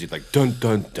 dramatic music, like dun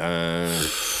dun dun.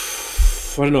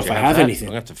 I don't know if I have have that? anything.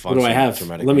 I'm gonna have to What find do I some have?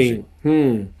 dramatic Let me.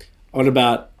 What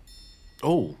about?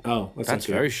 Oh, That's that's not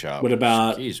good. very sharp. What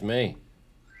about? Excuse me.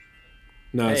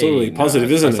 No, it's Hey, all really no, positive,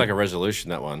 that's isn't it? like a resolution.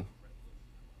 That one.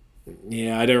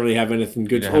 Yeah, I don't really have anything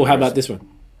good. don't Oh, have how a about this one?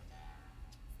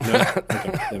 No?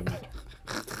 Okay, never mind.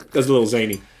 That's a little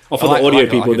zany. Oh, for I the audio like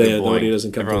a people, good the boing. audio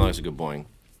doesn't come Everyone through. likes a good boing.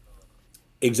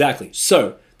 Exactly.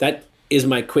 So that is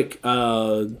my quick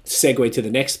segue to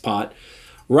the next part.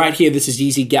 Right here, this is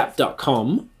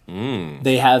YeezyGap.com.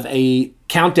 They have a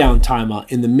countdown timer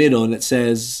in the middle, and it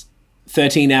says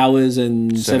 13 hours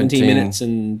and 17 minutes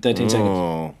and 13 seconds.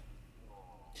 Oh,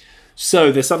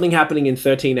 So there's something happening in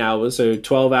 13 hours. So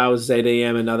 12 hours is 8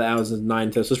 a.m. Another hours is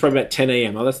 9:30. So it's probably about 10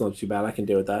 a.m. Oh, that's not too bad. I can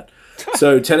deal with that.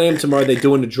 So 10 a.m. tomorrow, they're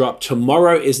doing a drop.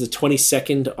 Tomorrow is the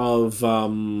 22nd of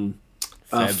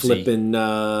flipping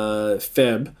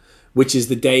Feb, which is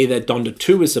the day that Donda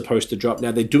 2 is supposed to drop.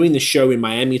 Now, they're doing the show in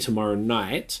Miami tomorrow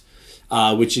night,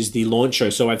 which is the launch show.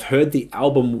 So I've heard the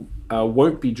album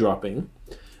won't be dropping.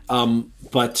 They're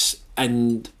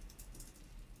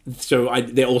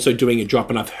also doing a drop,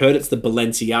 and I've heard it's the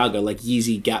Balenciaga, like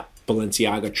Yeezy Gap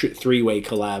Balenciaga three-way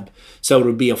collab. So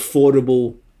it'll be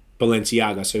affordable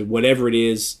Balenciaga. So whatever it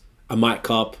is, I might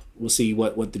cop. We'll see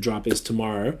what the drop is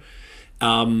tomorrow.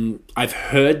 I've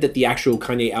heard that the actual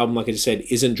Kanye album, like I just said,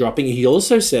 isn't dropping. He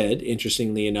also said,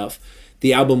 interestingly enough,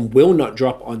 the album will not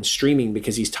drop on streaming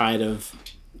because he's tired of,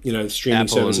 streaming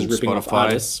Apple services and ripping off Spotify.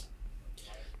 artists.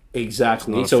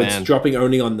 Exactly. Not a So fan. it's dropping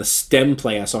only on the STEM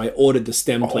player. So I ordered the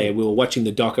STEM player. We were watching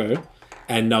the doco,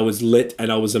 and I was lit and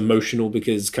I was emotional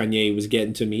because Kanye was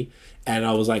getting to me. And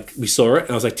I was like, we saw it,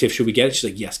 and I was like, Tiff, should we get it? She's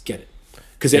like, yes, get it.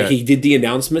 Because Yeah. he did the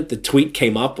announcement, the tweet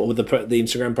came up, or the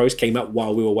Instagram post came up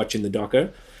while we were watching the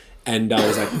doco. And I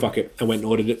was like, fuck it. I went and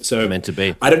ordered it. So Meant to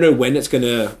be. I don't know when it's going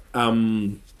to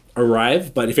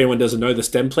arrive, but if anyone doesn't know, the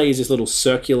STEM play is this little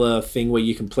circular thing where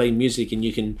you can play music and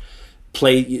you can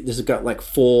play. This has got like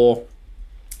four.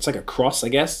 It's like a cross, I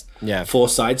guess. Yeah. 4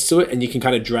 sides to it, and you can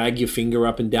kind of drag your finger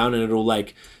up and down, and it'll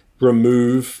like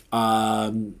remove.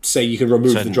 Say you can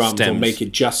remove Certain the drums or stems. make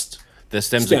it just the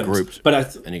stems stems. are grouped,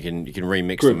 But and you can remix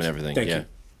them Groups. and everything. Thank yeah. you.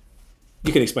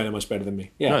 You can explain it much better than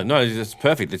me. Yeah. No, that's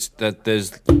perfect. It's that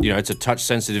there's it's a touch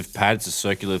sensitive pad. It's a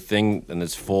circular thing, and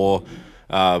there's 4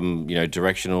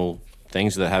 directional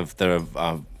things that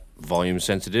are volume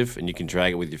sensitive, and you can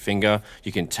drag it with your finger.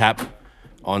 You can tap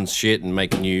on shit and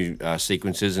make new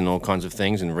sequences and all kinds of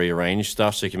things and rearrange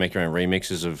stuff, so you can make your own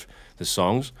remixes of the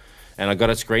songs. And I got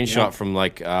a screenshot from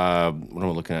what am I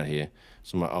looking at here?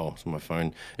 It's on my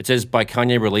phone. It says, by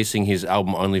Kanye releasing his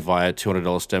album only via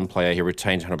 $200 STEM player, he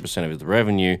retained 100% of his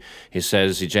revenue. He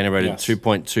says he generated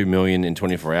 $2.2 million in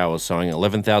 24 hours, selling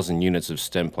 11,000 units of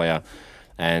STEM player.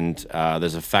 And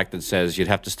there's a fact that says you'd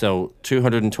have to sell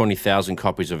 220,000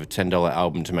 copies of a $10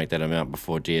 album to make that amount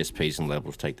before DSPs and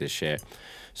labels take their share.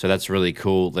 So that's really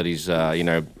cool that he's,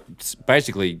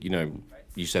 basically,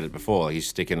 you said it before, he's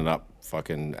sticking it up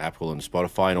fucking Apple and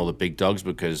Spotify and all the big dogs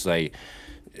because they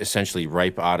essentially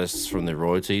rape artists from their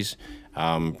royalties.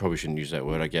 Probably shouldn't use that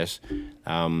word, I guess. But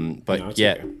No, it's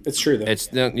yeah, okay. It's true though. it's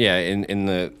in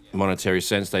the monetary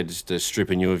sense, they're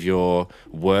stripping you of your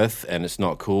worth, and it's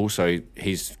not cool. So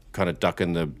he's kind of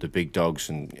ducking the big dogs,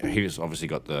 and he's obviously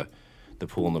got the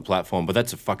pull on the platform. But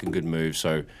that's a fucking good move.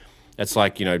 So that's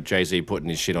like Jay-Z putting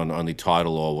his shit on only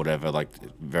Tidal or whatever, like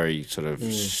very sort of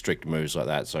strict moves like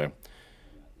that. So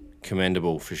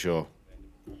commendable for sure.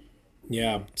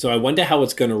 Yeah. So I wonder how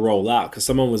it's going to roll out, because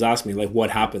someone was asking me, like, what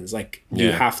happens? Like, you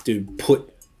Yeah. have to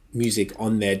put music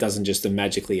on there. It doesn't just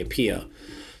magically appear.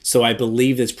 So I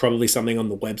believe there's probably something on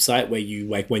the website where you,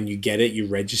 like, when you get it, you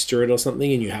register it or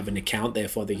something, and you have an account.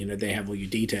 Therefore, they have all your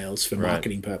details for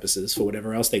marketing purposes, for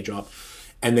whatever else they drop.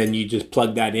 and then you just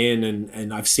plug that in,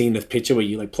 and I've seen a picture where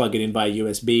you like plug it in via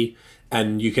USB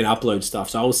and you can upload stuff.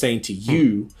 So I was saying to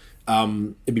you,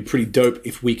 it'd be pretty dope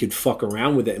if we could fuck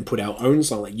around with it and put our own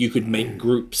song. Like you could make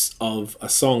groups of a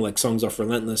song, like songs off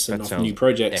Relentless and off new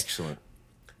projects. Excellent.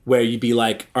 Where you'd be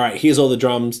like, all right, here's all the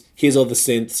drums, here's all the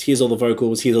synths, here's all the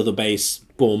vocals, here's all the bass,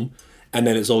 boom. And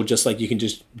then it's all just like you can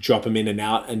just drop them in and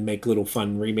out and make little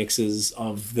fun remixes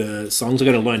of the songs. I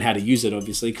got to learn how to use it,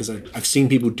 obviously, because I've seen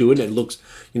people do it. And it looks,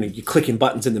 you're clicking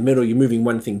buttons in the middle, you're moving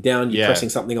one thing down, you're pressing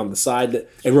something on the side.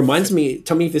 It reminds me,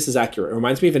 tell me if this is accurate. It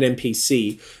reminds me of an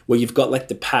MPC where you've got like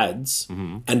the pads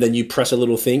and then you press a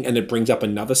little thing and it brings up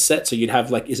another set. So you'd have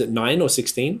like, is it 9 or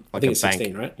 16? I think it's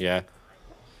 16, right? Yeah.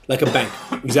 Like a bank.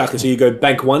 Exactly. So you go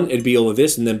bank 1, it'd be all of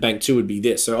this, and then bank 2 would be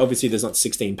this. So obviously there's not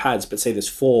 16 pads, but say there's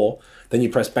 4, then you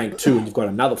press bank 2 and you've got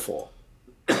another 4.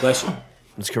 Bless you.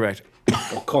 That's correct.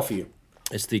 Or coffee.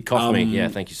 It's the coffee. Yeah,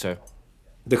 thank you, sir.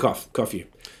 The coffee.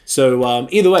 So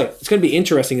either way, it's going to be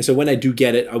interesting. And so when I do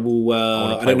get it, I will.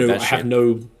 I don't know. I have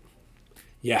no.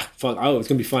 Yeah, fuck. Oh, it's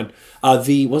going to be fun. What was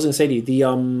I going to say to you?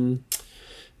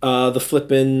 The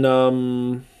flipping.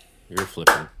 You're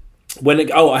flipping.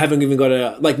 I haven't even got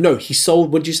a no. He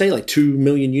sold. What did you say? Like 2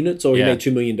 million units, or he made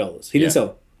 $2 million. He didn't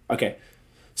sell. Okay.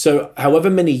 So, however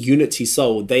many units he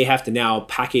sold, they have to now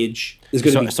package. There's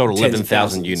going to be sold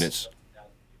 11,000 units.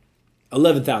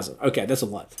 11,000. Okay, that's a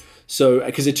lot. So,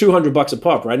 because they're $200 a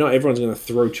pop, right? Not everyone's going to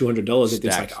throw $200 at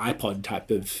this like iPod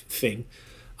type of thing.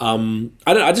 I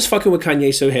just fucking with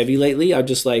Kanye so heavy lately. I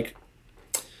just like.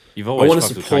 You've always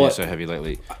fucked with Kanye so heavy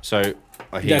lately. So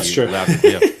I hear that's you. True. Loud and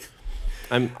clear.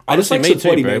 I just like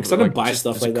supporting him because I don't buy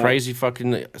stuff like that. It's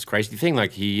a crazy thing.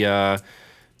 Like he.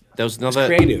 There was another. It's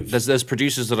creative. There's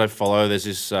producers that I follow. There's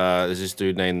this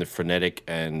dude named The Frenetic,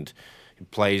 and he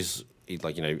plays. He's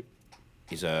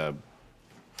a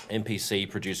NPC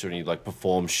producer, and he like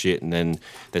performs shit. And then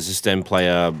there's a STEM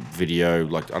player video.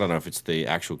 Like I don't know if it's the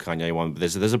actual Kanye one, but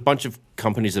there's a bunch of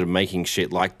companies that are making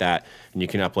shit like that, and you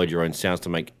can upload your own sounds to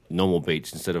make normal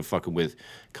beats instead of fucking with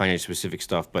Kanye specific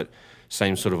stuff. But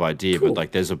same sort of idea. Cool. But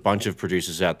like there's a bunch of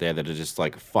producers out there that are just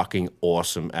like fucking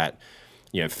awesome at.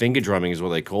 Finger drumming is what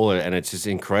they call it, and it's just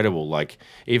incredible. Like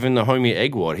even the homie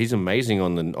Eggward, he's amazing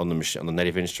on the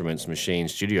Native Instruments machine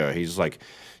studio. He's like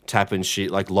tapping shit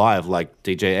like live, like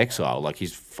DJ Exile, like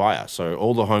he's fire. So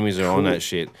all the homies are on that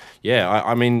shit. Yeah,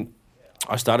 I mean,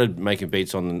 I started making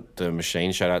beats on the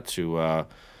machine. Shout out to one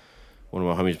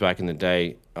of my homies back in the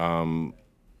day.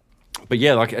 But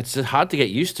yeah, like it's just hard to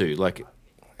get used to. Like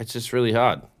it's just really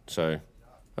hard. So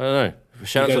I don't know.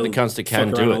 Shout out to the cunts that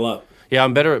can do it. Yeah,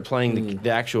 I'm better at playing the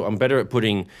actual. I'm better at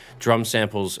putting drum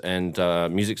samples and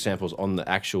music samples on the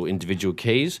actual individual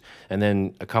keys, and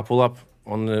then a couple up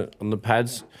on the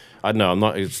pads. I don't know. I'm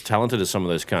not as talented as some of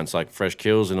those cunts like Fresh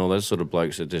Kills and all those sort of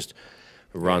blokes that just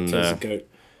run the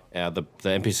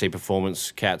MPC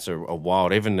performance cats are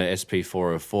wild. Even the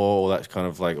SP404, all that's kind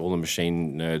of like all the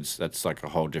machine nerds. That's like a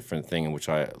whole different thing, which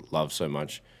I love so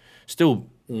much. Still,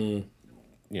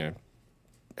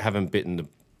 haven't bitten the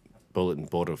bullet and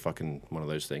bought a fucking one of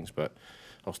those things, but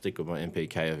I'll stick with my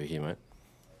MPK over here, mate.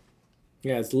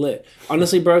 Yeah, it's lit.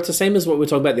 Honestly, bro, it's the same as what we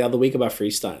talked about the other week about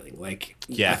freestyling. Like,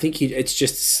 I think it's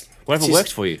just whatever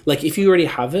works for you. Like, if you already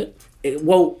have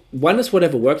one is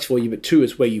whatever works for you, but two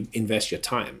is where you invest your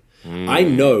time. I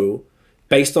know,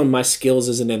 based on my skills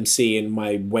as an MC and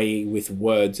my way with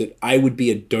words, that I would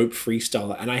be a dope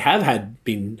freestyler, and I have had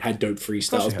dope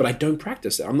freestyles, but I don't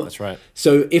practice it. That's right.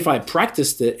 So if I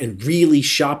practiced it and really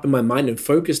sharpened my mind and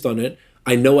focused on it,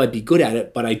 I know I'd be good at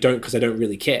it, but I don't because I don't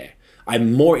really care.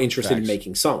 I'm more interested in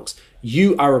making songs.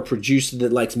 You are a producer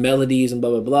that likes melodies and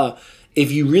blah, blah, blah.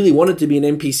 If you really wanted to be an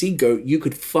NPC goat, you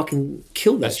could fucking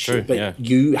kill that shit. True, but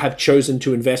you have chosen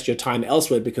to invest your time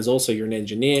elsewhere because also you're an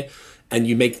engineer and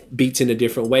you make beats in a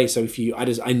different way. So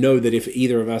I know that if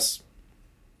either of us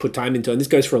put time into, and this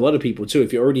goes for a lot of people too,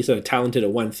 if you're already sort of talented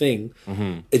at one thing,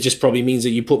 it just probably means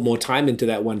that you put more time into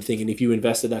that one thing. And if you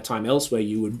invested that time elsewhere,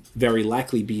 you would very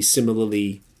likely be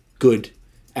similarly good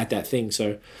at that thing.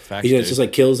 So it's just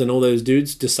like Kills and all those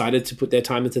dudes decided to put their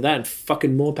time into that, and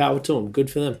fucking more power to them.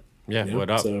 Good for them. Yeah,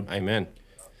 word up. So, amen.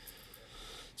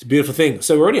 It's a beautiful thing.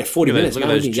 So we're already at 40 minutes. Look at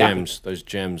those gems. Those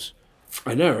gems.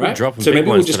 I know, right? Dropping so big maybe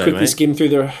we'll ones just today, quickly skim through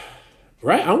the...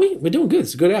 Right, aren't we? We're doing good.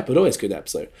 It's a good app. It's always a good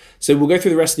episode. So we'll go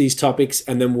through the rest of these topics,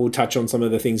 and then we'll touch on some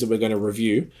of the things that we're going to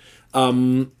review.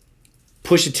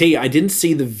 Pusha T, I didn't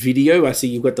see the video. I see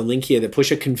you've got the link here that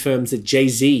Pusha confirms that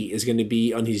Jay-Z is going to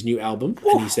be on his new album.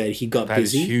 Whoa. And he said he got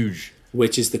busy. That is huge.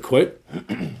 Which is the quote.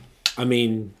 I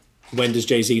mean, when does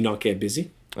Jay-Z not get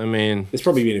busy? I mean... There's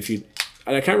probably been a few...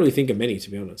 I can't really think of many,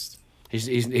 to be honest.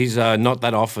 He's not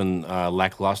that often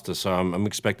lackluster, so I'm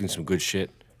expecting some good shit.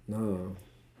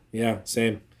 Yeah,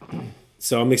 same.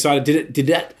 So I'm excited. Did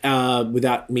that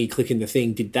without me clicking the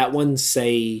thing? Did that one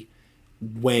say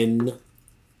when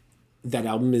that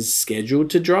album is scheduled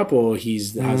to drop, or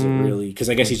he's hasn't really? Because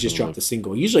I guess he's just dropped a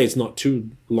single. Usually, it's not too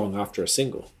long after a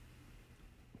single.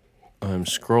 I'm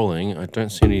scrolling. I don't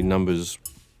see any numbers.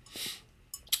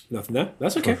 Nothing there.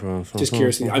 That's okay. Just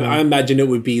curious. I imagine it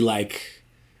would be like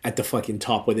at the fucking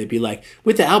top where they'd be like,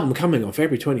 with the album coming on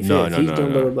February 25th. No, he's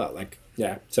done blah blah blah. Like,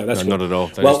 yeah. So that's no, cool. not at all.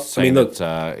 They're Well, just I saying mean, look.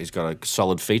 that he's got a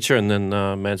solid feature, and then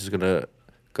Mans is gotta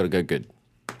go good.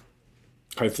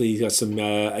 Hopefully, he's got some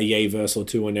a Ye verse or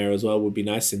two on there as well. Would be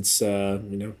nice since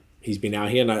he's been out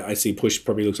here, and I see Push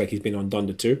probably looks like he's been on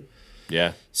Donda too.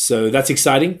 Yeah. So that's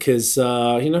exciting because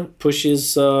Push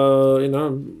is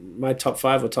my top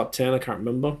 5 or top 10. I can't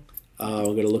remember.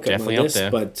 I'm gonna look Definitely at my up list,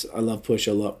 there. but I love Push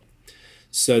a lot.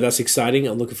 So that's exciting.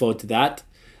 I'm looking forward to that.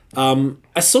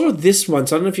 I saw this one,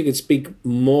 so I don't know if you could speak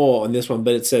more on this one,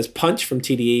 but it says Punch from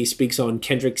TDE speaks on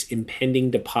Kendrick's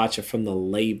impending departure from the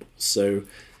label. So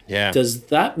Yeah. does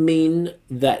that mean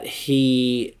that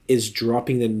he is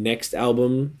dropping the next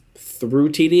album through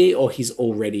TDE, or he's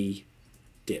already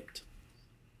dipped?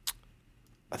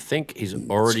 I think he's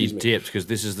already Excuse me. dipped because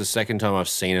this is the second time I've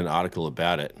seen an article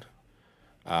about it.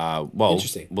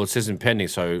 Interesting. Well, it says impending,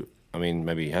 so I mean,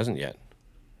 maybe he hasn't yet.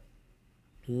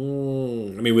 I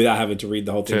mean, without having to read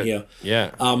the whole thing here.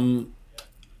 Yeah.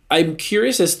 I'm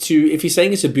curious as to if he's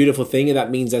saying it's a beautiful thing, and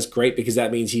that means that's great because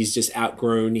that means he's just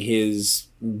outgrown his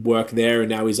work there and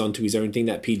now he's onto his own thing,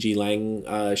 that PG Lang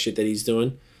shit that he's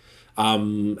doing.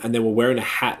 And they were wearing a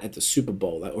hat at the Super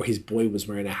Bowl, or his boy was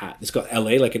wearing a hat. It's got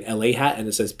LA, like an LA hat, and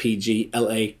it says PG,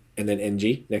 LA, and then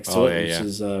NG next to it, which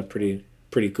is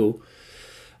pretty cool.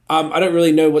 I don't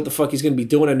really know what the fuck he's going to be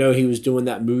doing. I know he was doing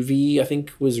that movie, I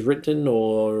think was written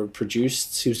or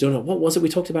produced. He was doing it. What was it we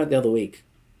talked about the other week?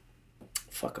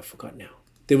 Fuck, I forgot now.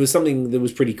 There was something that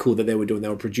was pretty cool that they were doing. They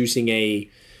were producing a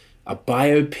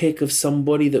biopic of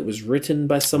somebody that was written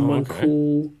by someone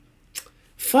cool.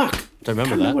 Fuck. Don't remember I can't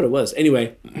that. remember what it was.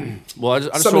 Anyway, Well, I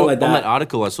just something saw like on that. that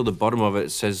article. I saw the bottom of it.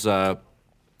 It says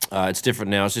it's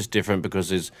different now. It's just different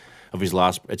because it's his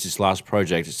last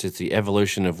project. It's just the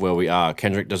evolution of where we are.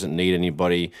 Kendrick doesn't need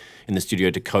anybody in the studio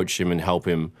to coach him and help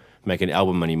him make an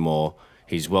album anymore.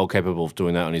 He's well capable of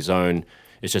doing that on his own.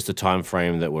 It's just the time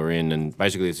frame that we're in, and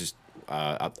basically it's just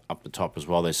up the top as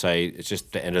well. They say it's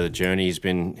just the end of the journey. He's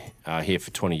been here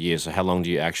for 20 years. So how long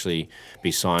do you actually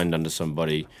be signed under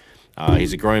somebody?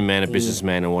 He's a grown man, a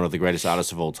businessman, and one of the greatest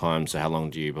artists of all time. So how long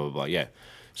do you blah blah blah? Yeah.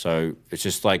 So it's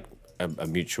just like a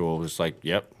mutual. It's like,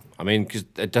 yep. I mean, because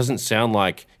it doesn't sound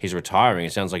like he's retiring.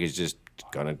 It sounds like he's just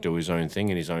gonna do his own thing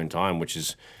in his own time, which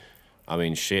is, I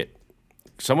mean, shit.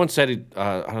 Someone said it.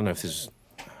 I don't know if this.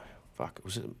 Fuck.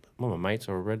 Was it one of my mates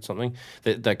or I read something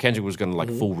that Kendrick was gonna like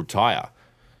full retire.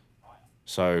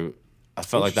 So I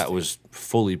felt like that was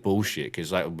fully bullshit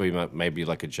because that would be maybe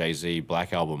like a Jay-Z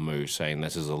Black Album move, saying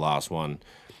this is the last one,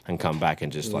 and come back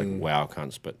and just like wow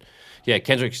cunts. But yeah,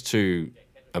 Kendrick's too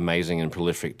amazing and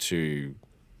prolific to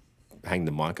hang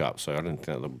the mic up, so I don't think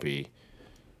that would be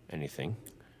anything.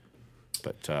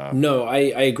 But No, I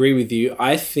agree with you.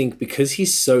 I think because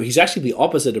he's actually the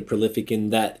opposite of prolific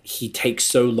in that he takes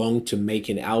so long to make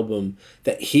an album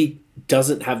that he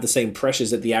doesn't have the same pressures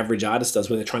that the average artist does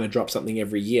when they're trying to drop something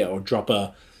every year or drop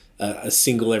a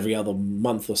single every other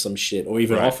month or some shit, or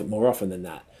even more often than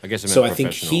that. I guess so. I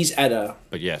think he's at a.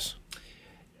 But yes.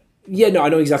 Yeah, no, I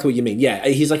know exactly what you mean. Yeah,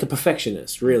 he's like a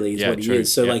perfectionist, really, is what he true.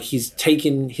 is. So, like, he's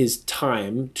taken his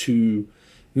time to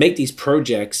make these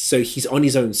projects, so he's on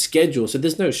his own schedule, so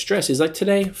there's no stress. He's like,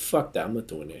 today, fuck that, I'm not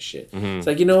doing this shit. It's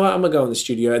like, you know what, I'm gonna go in the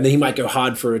studio, and then he might go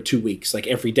hard for 2 weeks, like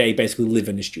every day, basically live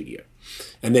in the studio.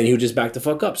 And then he'll just back the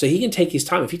fuck up. So he can take his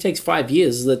time. If he takes 5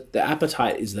 years, the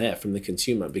appetite is there from the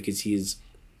consumer because he's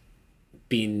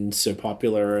been so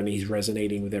popular and he's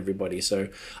resonating with everybody. So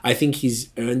I think he's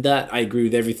earned that. I agree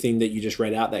with everything that you just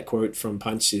read out. That quote from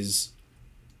Punch is,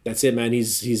 that's it, man.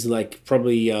 He's like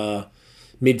probably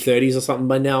mid-30s or something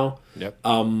by now. Yep.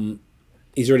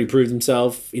 He's already proved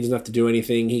himself. He doesn't have to do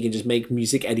anything. He can just make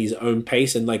music at his own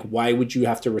pace. And like, why would you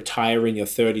have to retire in your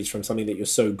 30s from something that you're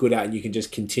so good at and you can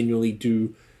just continually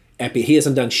do epic? He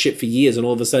hasn't done shit for years and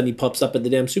all of a sudden he pops up at the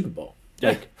damn Super Bowl.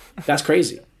 Like, that's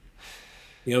crazy.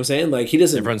 You know what I'm saying? Like, he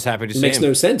doesn't. Everyone's happy to see him. It makes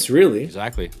no sense, really.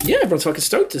 Exactly. Yeah, everyone's fucking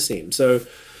stoked to see him. So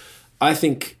I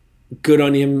think good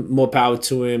on him. More power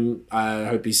to him. I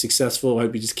hope he's successful. I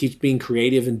hope he just keeps being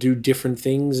creative and do different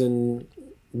things and,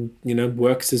 you know,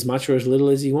 works as much or as little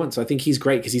as he wants. I think he's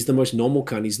great because he's the most normal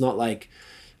cunt. He's not like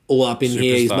all up in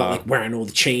here. He's not like wearing all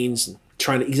the chains and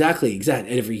trying to exactly at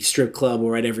every strip club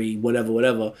or at every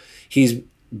whatever. He's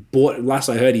bought. Last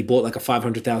I heard, he bought like a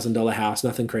 $500,000 house.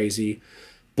 Nothing crazy.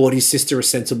 Bought his sister a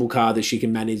sensible car that she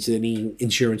can manage any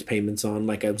insurance payments on.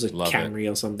 Like it was a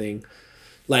Camry or something.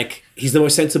 Like he's the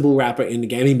most sensible rapper in the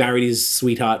game. He married his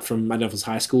sweetheart from I don't know if it was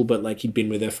high school, but like he'd been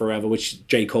with her forever, which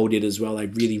J. Cole did as well. I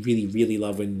really, really, really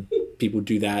love when people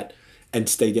do that and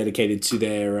stay dedicated to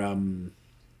their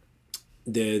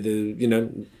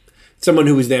someone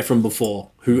who was there from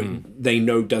before, who they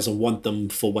know doesn't want them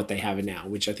for what they have now,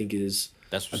 which I think is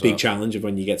a big challenge of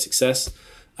when you get success.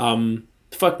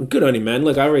 Fucking good on him, man.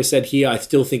 Like I already said here, I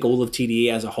still think all of TDE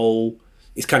as a whole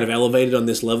is kind of elevated on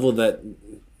this level that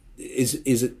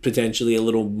is it potentially a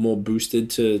little more boosted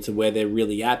to where they're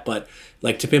really at. But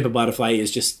like To Pimp a Butterfly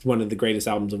is just one of the greatest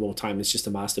albums of all time. It's just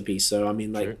a masterpiece. So I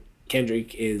mean, like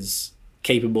Kendrick is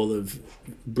capable of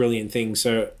brilliant things.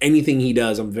 So anything he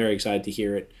does, I'm very excited to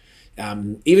hear it.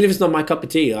 Even if it's not my cup of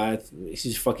tea,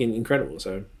 he's fucking incredible.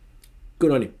 So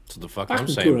good on him. That's what the fuck I'm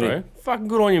saying, bro. Fucking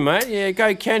good on you, mate. Yeah,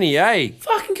 go Kenny, eh?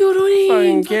 Fucking good on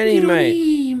him. Fucking Kenny,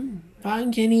 mate.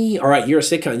 Fucking Kenny. All right, you're a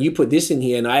sick cunt. You put this in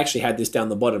here, and I actually had this down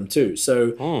the bottom too.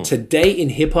 So today in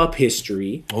hip hop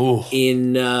history,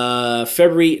 in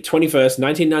February 21st,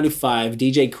 1995,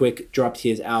 DJ Quick dropped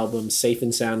his album Safe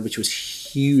and Sound, which was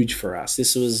huge for us.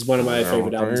 This was one of my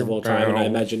favorite albums of all time, and I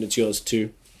imagine it's yours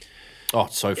too. Oh,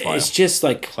 it's so fire. It's just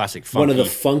like classic funky. One of the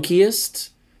funkiest.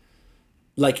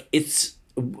 Like it's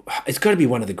got to be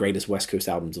one of the greatest West Coast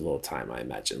albums of all time, I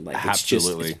imagine. Like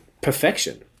Absolutely. It's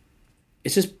perfection.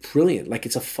 It's just brilliant. Like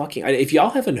it's a fucking. If y'all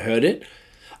haven't heard it,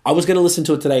 I was gonna listen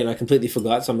to it today and I completely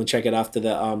forgot, so I'm gonna check it after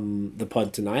the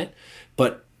pod tonight.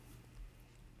 But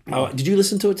did you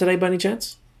listen to it today by any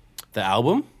chance? The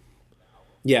album?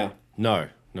 Yeah. No.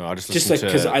 I just listened to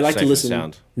because I like to listen.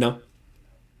 Sound. No.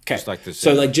 Okay. Just like this.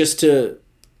 So like just to.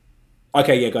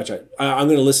 Okay, yeah, gotcha. I'm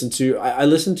going to listen to... I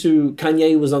listened to...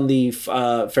 Kanye was on the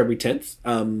February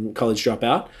 10th, College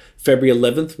Dropout. February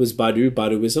 11th was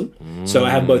Baduism. So I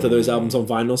have both of those albums on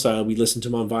vinyl, so we listened to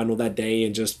them on vinyl that day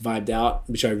and just vibed out,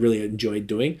 which I really enjoyed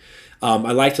doing. I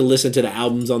like to listen to the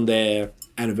albums on their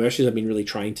anniversaries. I've been really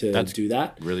trying to do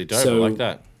that. Really dope. So, I like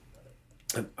that.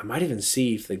 I might even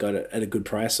see if they got it at a good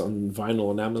price on vinyl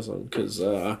on Amazon, because...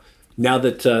 now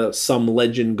that some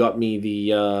legend got me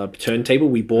the turntable,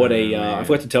 we bought I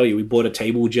forgot to tell you, we bought a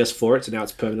table just for it, so now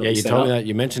it's permanently set up. Yeah, you told me that.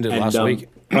 You mentioned it last week.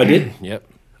 I did? Yep.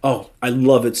 Oh, I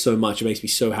love it so much. It makes me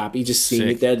so happy just seeing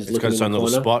it there, just looking in the corner.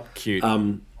 It's got its own little spot. Cute.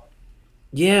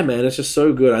 Yeah, man, it's just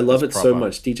so good. I love it so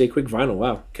much. DJ Quick vinyl.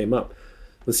 Wow, came up.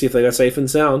 Let's see if they got Safe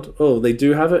and Sound. Oh, they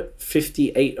do have it.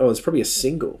 58. Oh, it's probably a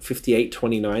single.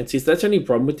 58.29. See, that's the only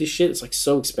problem with this shit. It's like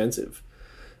so expensive.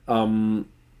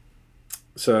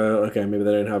 So, okay, maybe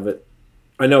they don't have it.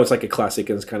 I know it's like a classic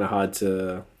and it's kind of hard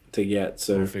to get.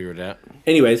 So we'll figure it out.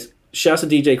 Anyways, shouts to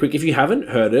DJ Quick. If you haven't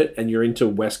heard it and you're into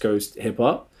West Coast hip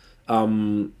hop,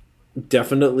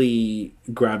 definitely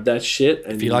grab that shit.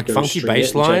 And if you like funky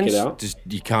bass lines, just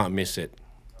you can't miss it.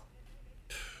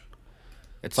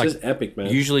 It's like just epic, man.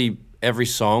 Usually every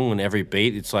song and every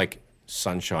beat, it's like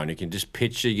sunshine. You can just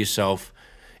picture yourself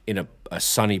in a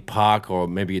sunny park, or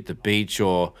maybe at the beach,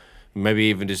 or maybe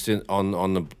even just on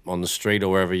the street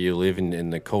or wherever you live in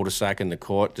the cul-de-sac in the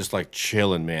court, just like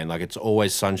chilling, man. Like it's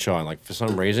always sunshine. Like for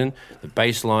some reason, the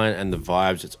bass line and the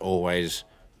vibes, it's always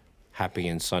happy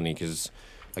and sunny, because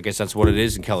I guess that's what it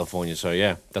is in California. So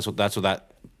yeah, that's what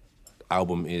that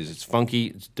album is. It's funky,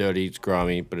 it's dirty, it's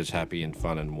grimy, but it's happy and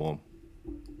fun and warm.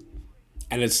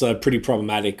 And it's pretty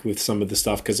problematic with some of the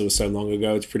stuff because it was so long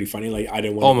ago. It's pretty funny. Like I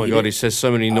don't want. Oh my god, he says so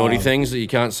many naughty things that you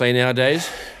can't say nowadays.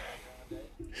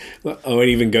 Well, I won't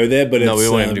even go there, but no, we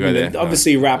won't even go there.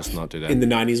 Obviously, rap not in the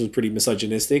 90s was pretty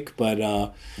misogynistic, but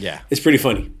yeah, it's pretty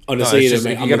funny. Honestly,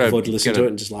 I'm looking forward to listening to it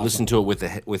and just laugh. Listen to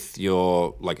it with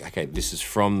your, like, okay, this is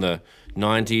from the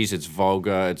 90s, it's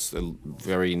vulgar, it's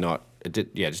very not,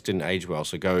 it just didn't age well,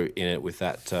 so go in it with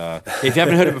that. If you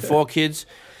haven't heard it before, kids,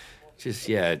 just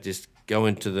go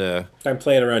into the... Don't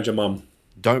play it around your mum.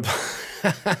 Don't...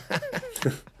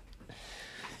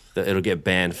 It'll get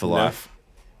banned for life.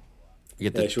 You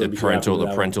get the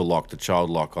parental lock, the child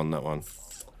lock on that one.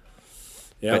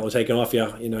 Yeah, we'll take it off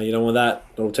you. You know, you don't want that.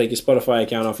 It'll take your Spotify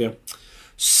account off you.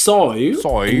 So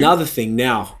another thing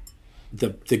now, the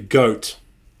GOAT.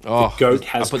 Oh, the GOAT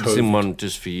has I put this in one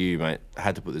just for you, mate. I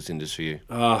had to put this in just for you.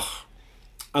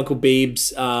 Uncle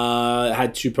Beebs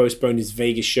had to postpone his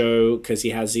Vegas show because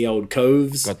he has the old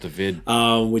coves. Got the vid.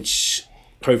 Which...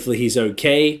 hopefully he's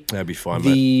okay. That'll be fine,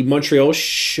 The Montreal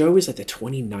show is like the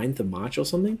 29th of March or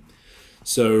something.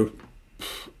 So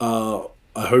I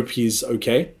hope he's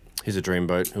okay. He's a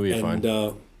dreamboat. He'll be fine.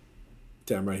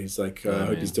 Damn right. He's like, I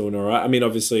hope he's doing all right. I mean,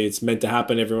 obviously, it's meant to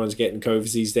happen. Everyone's getting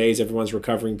COVIDs these days. Everyone's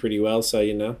recovering pretty well. So,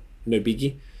 no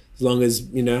biggie. As long as,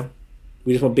 we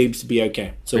just want Biebs to be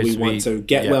okay. So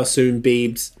get well soon,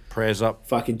 Biebs. Prayers up.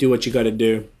 Fucking do what you got to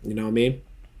do. You know what I mean?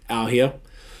 Out here.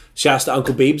 Shouts to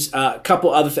Uncle Biebs. A couple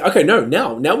other things. Okay, no,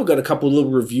 now we've got a couple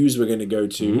little reviews we're going to go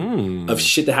to of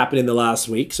shit that happened in the last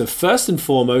week. So first and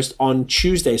foremost, on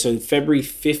Tuesday, so February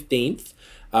 15th,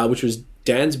 which was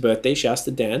Dan's birthday. Shouts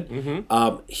to Dan.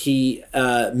 He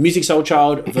Music Soul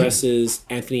Child versus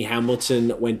Anthony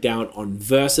Hamilton went down on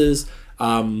Versus.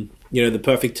 The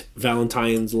perfect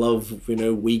Valentine's love,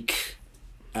 week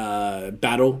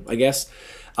battle, I guess.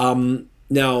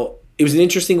 Now, it was an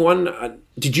interesting one.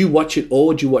 Did you watch it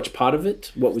all? Did you watch part of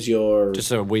it? What was your...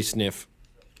 Just a wee sniff.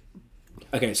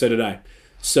 Okay, so did I.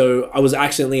 So I was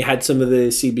accidentally had some of the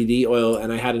CBD oil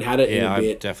and I hadn't had it in a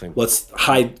bit. Definitely. Let's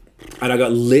hide... And I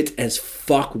got lit as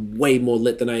fuck, way more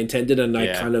lit than I intended, and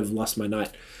I kind of lost my night.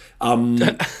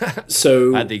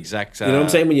 So... I had the exact... you know what I'm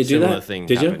saying when you do that? Thing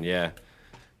did happen, you? Yeah.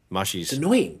 Mushies. It's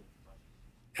annoying.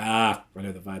 I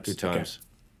know the vibes. Good times.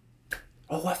 Okay.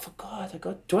 Oh, I forgot.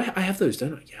 I have those,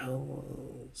 don't I?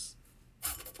 Yes.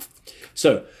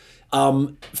 So,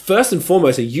 first and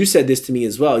foremost, and you said this to me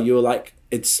as well. You were like,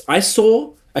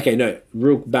 real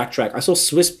backtrack. I saw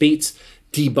Swiss Beats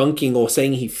debunking or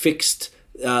saying he fixed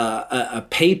a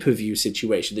pay-per-view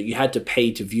situation that you had to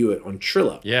pay to view it on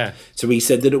Triller. Yeah. So he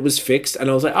said that it was fixed, and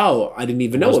I was like, oh, I didn't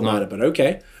even know about it, but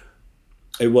okay.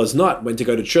 It was not. Went to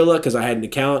go to Triller because I had an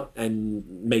account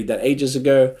and made that ages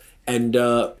ago, and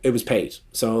it was paid.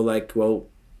 So like, well,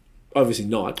 obviously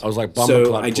not. I was like, bummer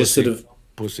club, I just sort of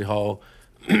pussy hole.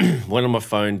 Went on my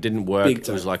phone, didn't work. Big It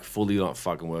time. was like fully not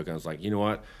fucking working. I was like, you know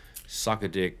what? Suck a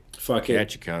dick. Fuck Yeah,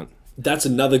 it. you can't. That's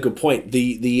another good point.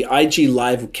 The IG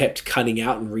Live kept cutting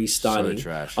out and restarting. So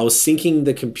trash. I was syncing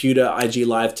the computer IG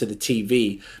Live to the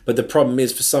TV, but the problem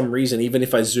is, for some reason, even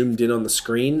if I zoomed in on the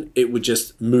screen, it would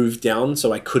just move down,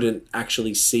 so I couldn't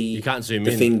actually see You can't zoom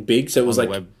the in thing big. So it was the like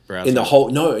web browser. in the whole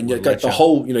and you got the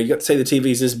whole. You got to say the TV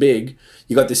is this big.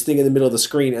 You got this thing in the middle of the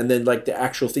screen, and then like the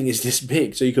actual thing is this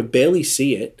big, so you could barely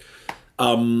see it.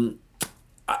 And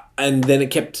then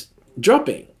it kept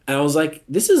dropping. And I was like,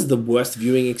 this is the worst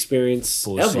viewing experience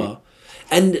ever.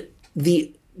 And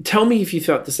tell me if you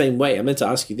felt the same way. I meant to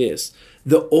ask you this.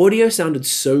 The audio sounded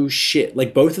so shit.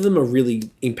 Like, both of them are really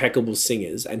impeccable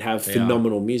singers and have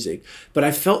phenomenal music. But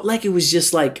I felt like it was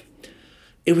just like,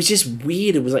 it was just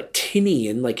weird. It was like tinny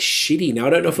and like shitty. Now, I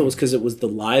don't know if it was because it was the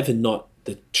live and not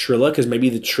the Triller, because maybe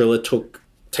the Triller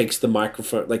takes the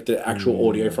microphone, like the actual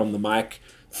audio from the mic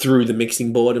through the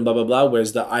mixing board and blah, blah, blah.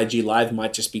 Whereas the IG Live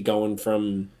might just be going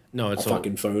from... No, it's a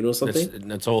fucking phone or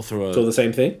something. It's all through It's all the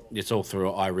same thing. It's all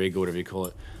through iRig or whatever you call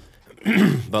it.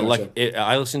 But Gotcha.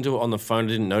 I listened to it on the phone. I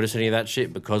didn't notice any of that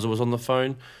shit because it was on the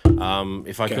phone.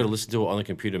 If I could have listened to it on the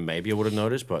computer, maybe I would have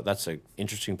noticed. But that's an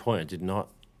interesting point. I did not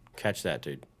catch that,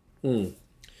 dude. It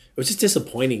was just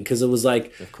disappointing because it was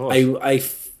like, Of course.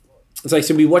 it's like,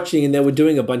 so we watching and they were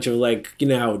doing a bunch of like, you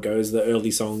know how it goes, the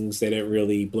early songs, they don't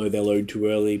really blow their load too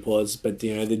early, pause, but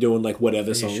they're doing like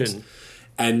whatever songs. shouldn't.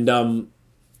 And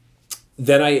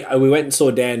then we went and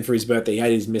saw Dan for his birthday. He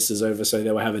had his missus over, so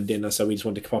they were having dinner, so we just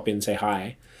wanted to pop in and say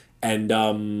hi.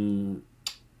 And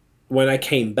when I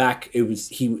came back, he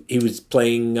was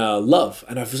playing Love,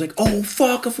 and I was like, oh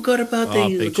fuck, I forgot about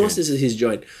that. Of course, this is his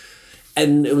joint.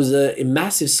 And it was a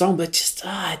massive song, but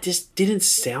it just didn't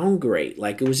sound great.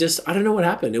 Like, it was just, I don't know what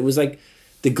happened. It was like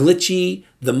the glitchy,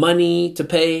 the money to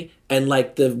pay, and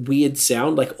like the weird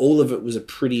sound. Like, all of it was a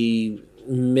pretty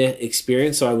meh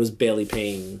experience. So I was barely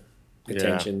paying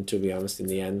attention, to be honest, in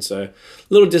the end. So a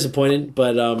little disappointed,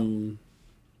 but I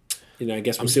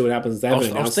guess we'll see what happens. I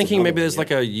was thinking maybe there's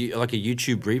like a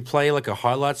YouTube replay, like a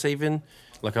highlights even.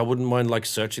 Like, I wouldn't mind like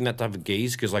searching that type of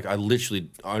geese, because like I literally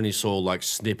only saw like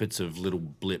snippets of little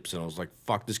blips, and I was like,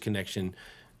 fuck this connection,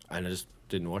 and I just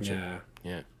didn't watch it.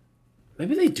 Yeah.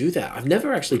 Maybe they do that. I've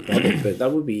never actually bothered, but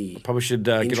that would be Probably should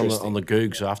get on the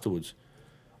Googs afterwards.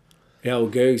 Yeah,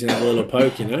 old Googs and have a little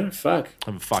poke, Fuck.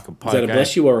 Have a fucking poke. Is that a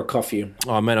bless you or a coffee?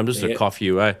 Oh man, I'm just a coffee,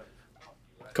 eh?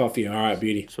 Coffee, all right,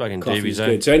 beauty. It's fucking Coffee's DBs, eh?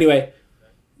 good. So anyway,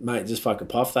 mate, just fucking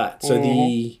puff that. So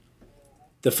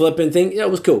the flipping thing, it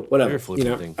was cool. Whatever.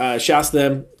 Thing. Shouts to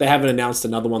them. They haven't announced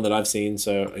another one that I've seen,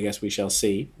 so I guess we shall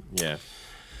see. Yeah.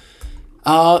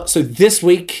 So this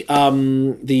week,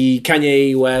 the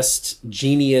Kanye West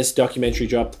Genius documentary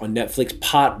dropped on Netflix,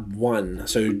 part 1.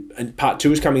 So and part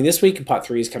 2 is coming this week, and part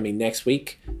 3 is coming next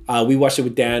week. We watched it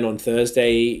with Dan on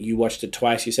Thursday. You watched it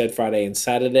twice, you said, Friday and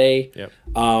Saturday. Yep.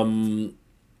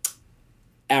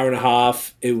 hour and a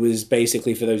half. It was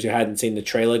basically, for those who hadn't seen the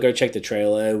trailer, go check the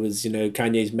trailer. It was,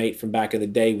 Kanye's mate from back in the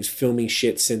day was filming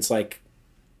shit since like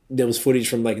there was footage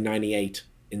from like 98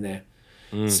 in there.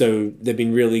 So they've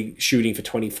been really shooting for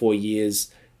 24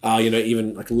 years.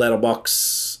 Even like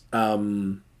letterbox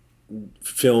film,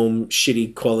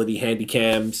 shitty quality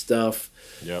handycam stuff.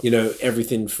 Yep.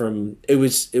 Everything from it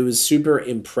was super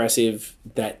impressive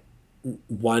that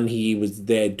one, he was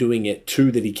there doing it,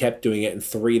 two, that he kept doing it, and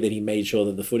three, that he made sure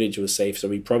that the footage was safe. So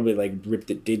he probably like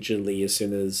ripped it digitally as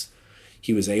soon as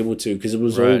he was able to, because it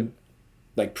was all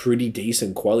like pretty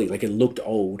decent quality. Like it looked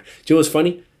old. Do you know what's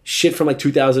funny? Shit from like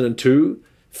 2002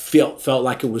 felt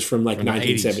like it was from like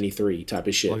 1973 type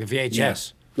of shit. Like a VHS. Yeah.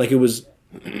 Like it was,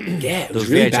 yeah, it was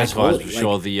Those really VHS bad quality. guys,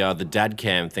 sure, the dad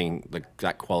cam thing, like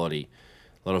that quality.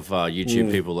 A lot of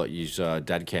YouTube people that use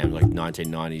dad cam, like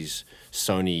 1990s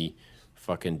Sony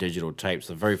fucking digital tapes,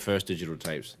 the very first digital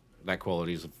tapes. That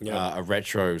quality is a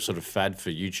retro sort of fad for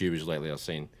YouTubers lately. I've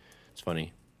seen. It's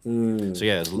funny. So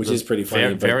yeah, which is pretty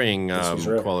funny. Varying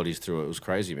qualities through it. It was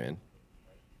crazy, man.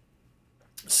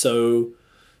 So,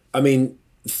 I mean,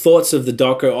 thoughts of the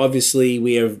doco. Obviously,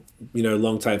 we have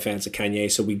longtime fans of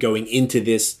Kanye, so we're going into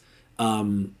this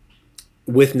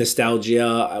with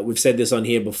nostalgia. We've said this on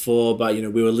here before, but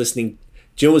we were listening.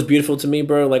 Do you know what's beautiful to me,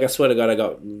 bro? Like, I swear to God,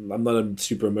 I'm not a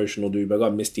super emotional dude, but I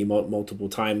got misty multiple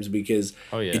times because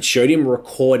it showed him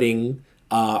recording.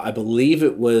 I believe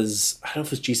it was, I don't know if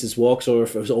it was Jesus Walks or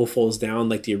if it was All Falls Down,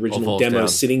 like the original demo,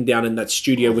 sitting down in that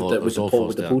studio with the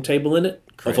pool table in it.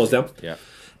 Crazy. All Falls Down. Yeah.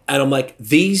 And I'm like,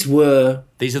 these are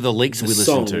the leaks we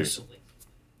listened to.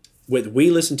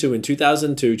 We listened to in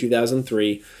 2002,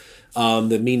 2003.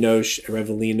 The me, Nosh,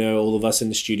 Revelino, all of us in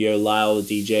the studio, Lyle,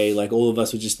 the DJ, like all of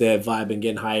us were just there vibing,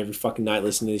 getting high every fucking night,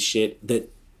 listening to this shit that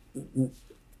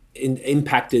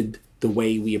impacted the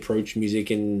way we approach music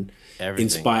and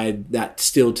inspired that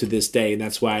still to this day. And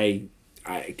that's why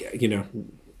we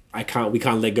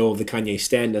can't let go of the Kanye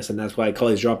standness, and that's why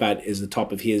College Dropout is the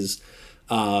top of his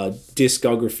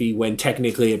discography, when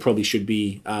technically it probably should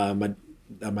be my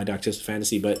Dark Twisted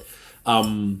Fantasy, but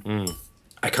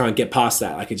I can't get past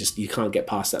that. Like you can't get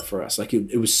past that for us. Like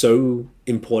it was so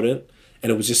important,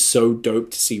 and it was just so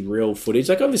dope to see real footage.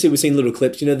 Like obviously we've seen little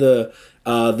clips, the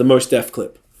Mos Def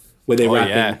clip where they're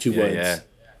rapping two words. Yeah.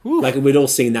 Like we'd all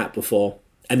seen that before,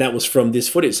 and that was from this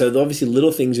footage. So obviously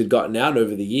little things had gotten out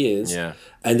over the years,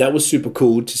 and that was super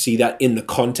cool to see that in the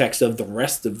context of the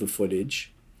rest of the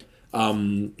footage.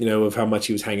 Of how much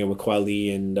he was hanging with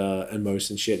Kweli and Mos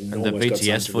and shit, and the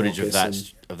BTS footage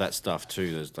of that stuff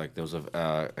too. There was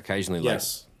occasionally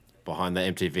behind the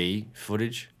MTV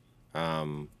footage.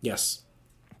 Yes,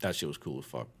 that shit was cool as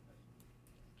fuck.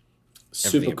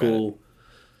 Super cool.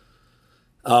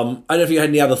 I don't know if you had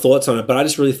any other thoughts on it, but I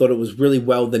just really thought it was really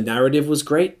well. The narrative was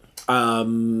great.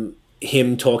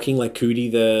 Him talking like Cootie,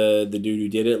 the dude who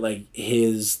did it, like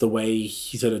the way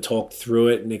he sort of talked through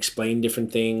it and explained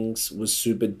different things was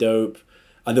super dope.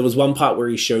 There was one part where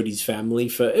he showed his family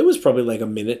it was probably like a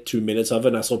minute, 2 minutes of it,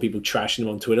 and I saw people trashing him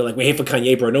on Twitter, like, we're here for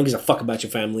Kanye, bro. No one gives a fuck about your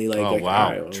family. Like,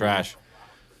 wow, right, trash.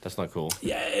 That's not cool.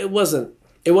 Yeah, it wasn't.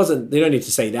 They don't need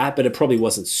to say that, but it probably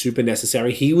wasn't super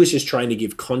necessary. He was just trying to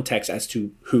give context as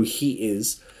to who he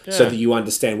is. Yeah. So that you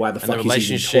understand why the fuck he's even talking. And the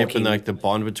relationship and like the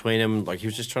bond between them, like he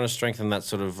was just trying to strengthen that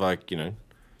sort of like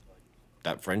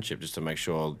that friendship, just to make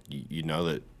sure you know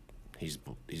that he's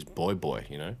boy.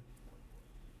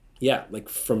 Yeah, like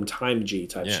from Time G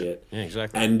type shit. Yeah,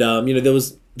 exactly. And there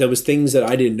was things that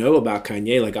I didn't know about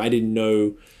Kanye. Like I didn't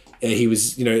know he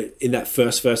was in that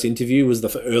first interview was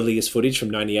the earliest footage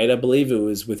from '98, I believe. It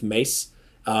was with Mace,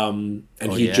 and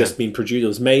he'd just been produced. It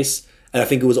was Mace. And I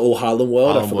think it was all Harlem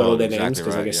World. I forgot all their names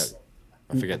because I guess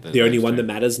I forget the only one that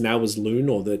matters now was Loon,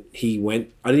 or that he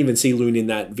went. I didn't even see Loon in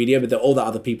that video, but all the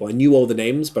other people, I knew all the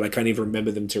names, but I can't even remember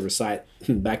them to recite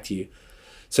back to you.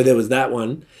 So there was that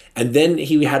one, and then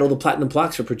he had all the platinum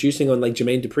plaques for producing on like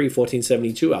Jermaine Dupri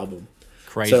 1472 album.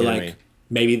 Crazy. So like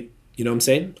maybe what I'm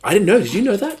saying. I didn't know. Did you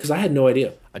know that? Because I had no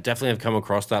idea. I definitely have come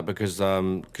across that because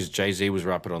Jay-Z was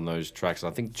rapping on those tracks.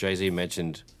 I think Jay-Z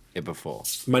mentioned it before.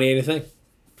 Money Anything.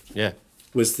 Yeah.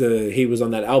 He was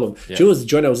on that album. Yeah. Do you know the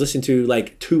joint I was listening to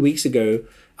like 2 weeks ago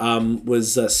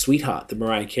was Sweetheart, the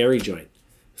Mariah Carey joint.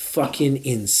 Fucking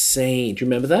insane. Do you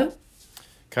remember that?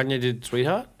 Kanye did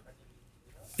Sweetheart?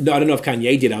 No, I don't know if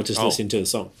Kanye did. I was just listening to the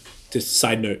song. Just a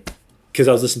side note. Because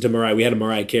I was listening to Mariah. We had a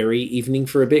Mariah Carey evening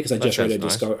for a bit because I just read a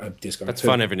That's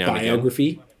fun every now and again.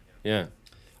 Biography. Yeah.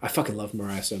 I fucking love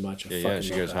Mariah so much. She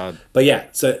goes hard. But yeah,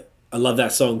 so I love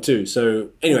that song too. So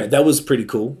anyway, that was pretty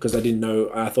cool because I didn't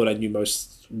know. I thought I knew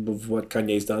most of what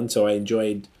Kanye's done, so I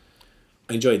enjoyed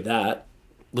that.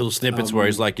 little snippets where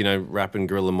he's like, rapping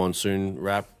Gorilla Monsoon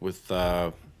rap with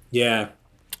Yeah.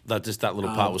 that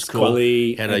little part was cool.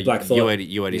 Squally Had and a Black Thought.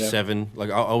 U87. Like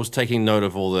I was taking note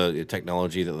of all the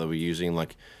technology that they were using.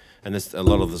 Like, and this a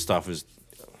lot of the stuff is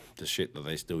the shit that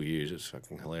they still use. It's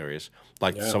fucking hilarious.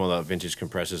 Like some of the vintage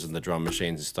compressors and the drum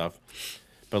machines and stuff.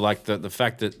 But like the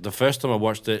fact that the first time I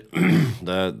watched it,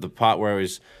 the part where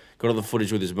he's got all the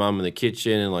footage with his mum in the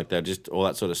kitchen and like that, just all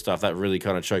that sort of stuff, that really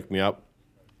kind of choked me up.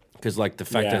 Because like the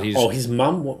fact that he's his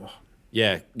mum.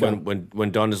 yeah,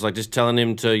 when Don is like just telling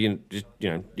him to you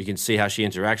can see how she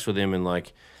interacts with him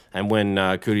and when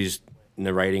Cootie's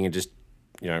narrating and just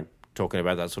talking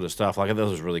about that sort of stuff, like I thought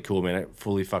it was really cool, man. It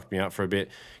fully fucked me up for a bit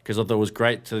because I thought it was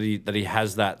great that he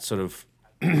has that sort of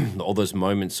all those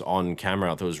moments on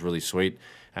camera. I thought it was really sweet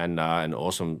and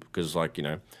awesome because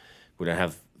we don't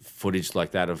have footage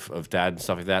like that of Dad and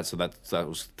stuff like that. So that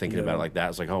was thinking about it like that.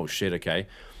 It's like, oh shit, okay.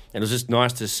 And it was just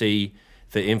nice to see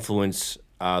the influence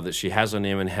that she has on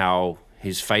him and how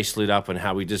his face lit up and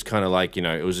how he just kind of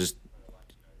it was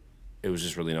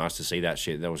just really nice to see that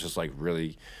shit. That was just like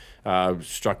really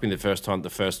struck me the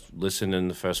first listen and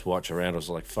the first watch around. I was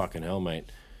like, fucking hell,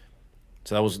 mate.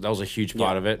 So that was a huge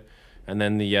part of it. And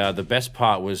then the best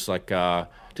part was like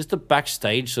just the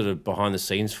backstage sort of behind the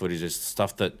scenes footage. It's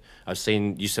stuff that I've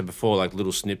seen, you said before, like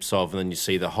little snips of, and then you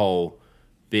see the whole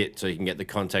bit so you can get the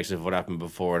context of what happened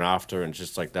before and after. And it's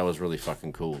just like, that was really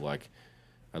fucking cool. Like,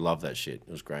 I love that shit.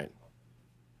 It was great.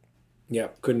 Yeah,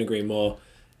 couldn't agree more.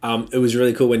 It was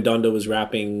really cool when Donda was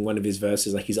rapping one of his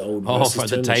verses, like his old verses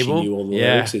to him. Table? She knew all the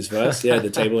lyrics, his verse. Yeah, the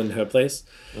table in her place.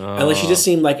 And like she just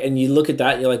seemed like, and you look at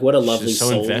that, you're like, what a lovely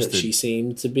soul invested. That she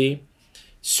seemed to be.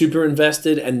 Super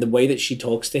invested, and the way that she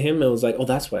talks to him, it was like, oh,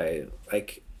 that's why.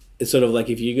 Like, it's sort of like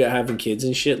if you got having kids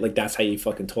and shit, like that's how you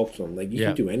fucking talk to them. Like you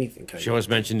can do anything. She always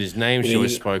mentioned his name. She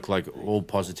always spoke like all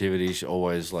positivity. She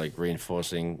always like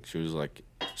reinforcing. She was like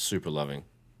super loving.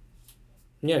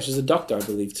 Yeah, she's a doctor, I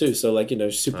believe, too. So like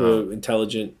super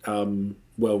intelligent,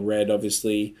 well read,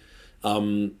 obviously.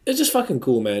 It's just fucking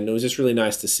cool, man. It was just really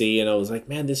nice to see, and I was like,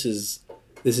 man, this is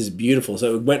beautiful.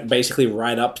 So it went basically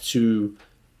right up to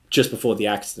just before the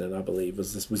accident, I believe,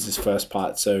 was this first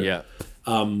part. So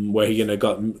where he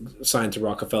got signed to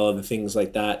Rockefeller and things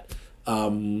like that.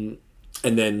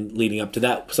 And then leading up to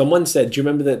that, someone said, do you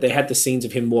remember that they had the scenes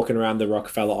of him walking around the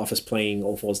Rockefeller office playing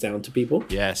All Falls Down to people?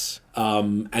 Yes.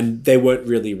 And they weren't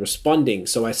really responding.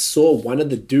 So I saw one of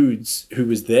the dudes who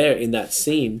was there in that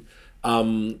scene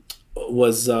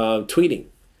was tweeting.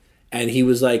 And he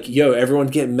was like, yo,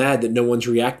 everyone's getting mad that no one's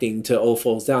reacting to All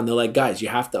Falls Down. They're like, guys, you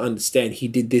have to understand he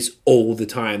did this all the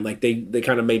time. Like they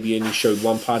kind of maybe only showed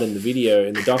one part in the video,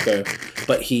 in the doco,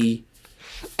 but he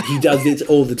does this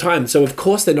all the time. So of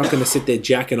course they're not going to sit there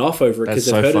jacking off over it because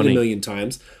they've heard it a million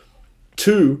times.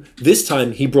 Two, this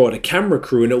time he brought a camera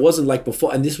crew, and it wasn't like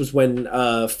before. And this was when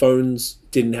phones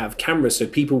didn't have cameras, so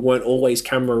people weren't always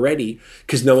camera ready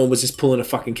because no one was just pulling a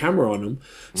fucking camera on them.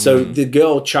 So the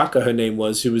girl, Chaka, her name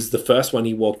was, who was the first one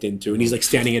he walked into, and he's like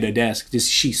standing at her desk,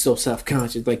 just she's so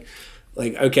self-conscious, like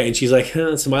okay, and she's like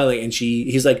smiling, and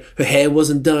he's like, her hair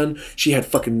wasn't done, she had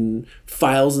fucking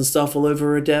files and stuff all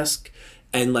over her desk,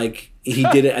 and like he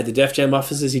did it at the Def Jam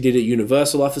offices, he did it at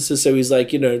Universal offices, so he's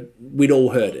like, we'd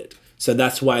all heard it. So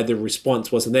that's why the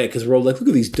response wasn't there, because we're all like, look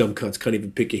at these dumb cunts, can't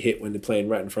even pick a hit when they're playing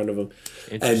right in front of them.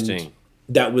 Interesting. And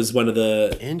that was one of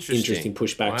the interesting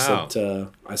pushbacks that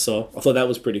I saw. I thought that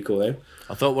was pretty cool, eh?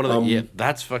 I thought one of the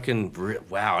that's fucking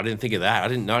wow. I didn't think of that. I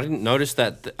didn't notice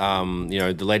that.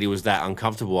 The lady was that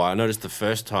uncomfortable. I noticed the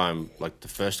first time, like the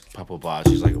first couple of bars,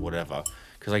 she's like whatever,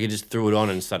 because like he just threw it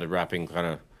on and started rapping kind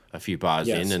of a few bars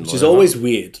in, and which is always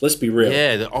weird. Let's be real.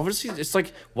 Yeah, obviously it's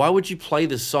like, why would you play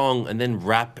the song and then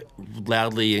rap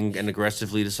loudly and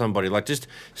aggressively to somebody? Like, just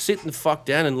sit the fuck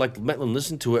down and like let them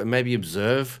listen to it and maybe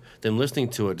observe them listening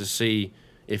to it to see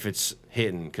if it's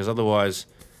hitting. Because otherwise,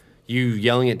 you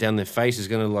yelling it down their face is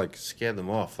gonna like scare them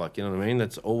off. Like, you know what I mean?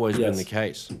 That's always been the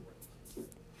case.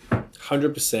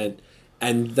 100%.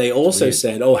 And they also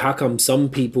said, oh, how come some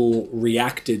people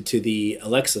reacted to the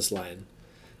Alexis line?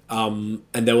 And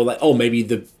they were like, oh, maybe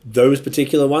those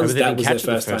particular ones, that was their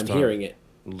first time hearing it.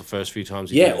 The first few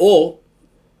times. Yeah, or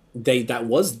that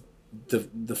was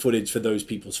the footage for those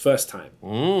people's first time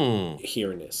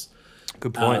hearing this.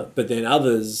 Good point. But then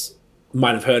others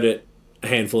might have heard it a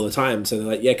handful of times, so they're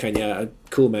like, yeah, Kanye,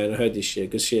 cool, man, I heard this shit,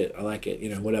 good shit, I like it,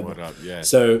 whatever. What up, yeah.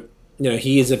 So,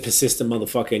 he is a persistent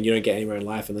motherfucker, and you don't get anywhere in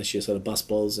life unless you sort of bust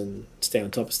balls and stay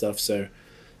on top of stuff, so...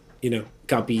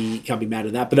 can't be mad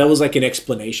at that. But that was like an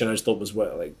explanation I just thought was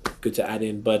good to add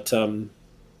in. But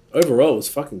overall, it was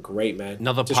fucking great, man.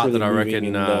 Another just part really that I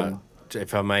reckon,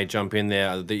 if I may jump in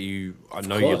there, that I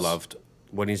know you loved,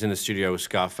 when he's in the studio with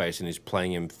Scarface and he's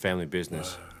playing him Family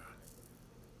Business.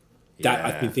 That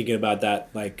I've been thinking about that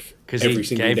like Because every he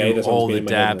single gave day. him That's all what's the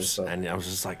been in my head dabs, nonstop. and I was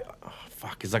just like, oh,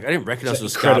 fuck. Because like I didn't recognize it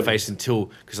was incredible. Scarface until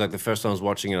because like the first time I was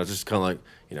watching it, I was just kind of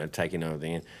like taking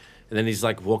everything in, and then he's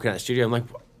like walking out the studio. I'm like,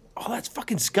 oh, that's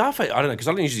fucking Scarface. I don't know because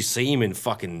I don't usually see him in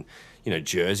fucking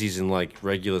jerseys and like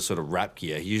regular sort of rap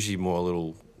gear. He's usually more a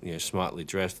little smartly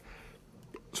dressed.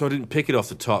 So I didn't pick it off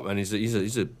the top, and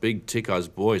he's a big tick-eyes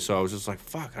boy. So I was just like,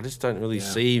 fuck, I just don't really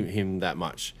see him that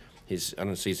much. I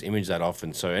don't see his image that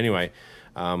often. So anyway,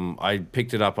 I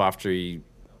picked it up after he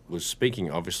was speaking,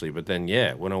 obviously. But then,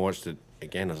 when I watched it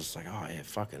again, I was just like, oh, yeah,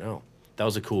 fucking hell. That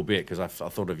was a cool bit because I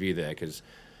thought of you there because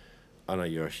I know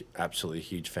you're absolutely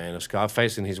huge fan of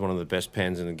Scarface, and he's one of the best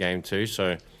pens in the game too.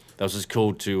 So that was just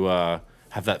cool to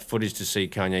have that footage to see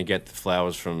Kanye get the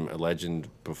flowers from a legend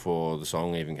before the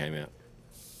song even came out.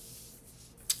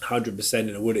 100%,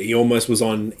 and it would. He almost was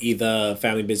on either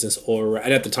Family Business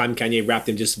and at the time Kanye rapped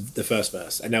him just the first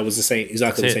verse, and that was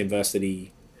exactly the same verse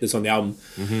that's on the album.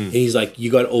 Mm-hmm. And he's like, you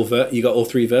got all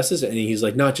 3 verses, and he's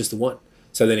like, no, just the one.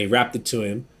 So then he rapped it to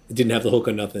him. It didn't have the hook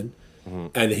or nothing,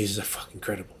 and he's just like, fucking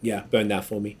incredible. Yeah, burn that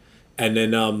for me. And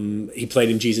then he played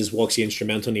him Jesus Walks, the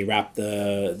instrumental, and he rapped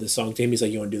the song to him. He's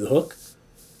like, you want to do the hook?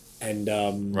 And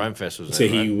Rhymefest was so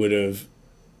there, right? he would have.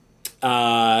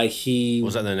 He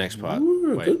was that the next part?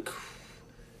 Wait.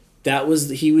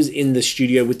 He was in the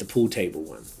studio with the pool table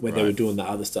one where they were doing the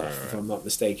other stuff, if I'm not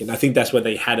mistaken. I think that's where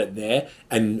they had it there.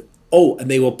 And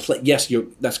they were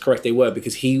that's correct, they were,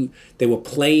 because they were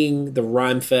playing the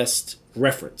Rhymefest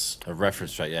reference. A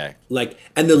reference track, yeah. Like,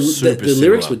 and the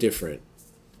lyrics were different.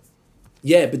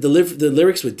 Yeah, but the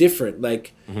lyrics were different.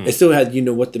 Like, it still had,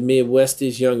 what the Midwest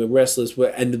is, young and restless.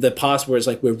 And the parts where it's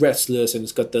like, we're restless, and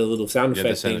it's got the little sound effect.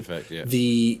 Yeah, the sound thing. effect, yeah.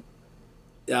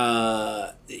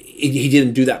 He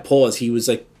didn't do that pause. He was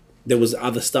like, there was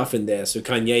other stuff in there. So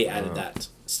Kanye added that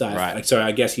stuff. Right. Like, sorry,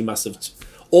 I guess he must have,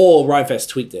 or Rhymefest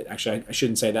tweaked it. Actually, I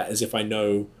shouldn't say that as if I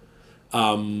know,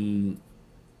 as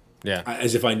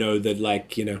if I know that,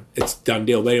 like, it's done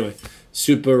deal. But anyway,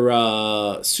 super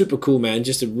cool, man.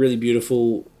 Just a really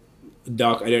beautiful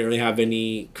doc. I don't really have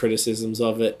any criticisms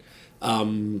of it.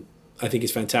 I think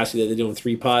it's fantastic that they're doing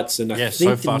 3 parts, and I think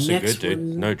so far so good, dude.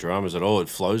 one... No dramas at all. It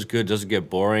flows good, doesn't get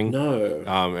boring. No,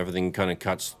 everything kind of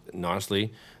cuts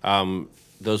nicely.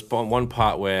 There was one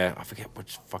part where I forget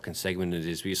which fucking segment it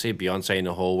is, but you see Beyonce in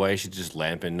the hallway. She's just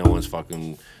lamping. No one's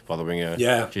fucking bothering her.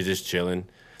 Yeah, she's just chilling.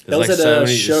 That was at a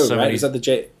show, right? Was that the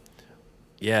J?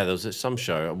 Yeah, there was some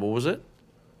show. What was it?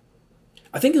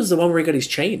 I think it was the one where he got his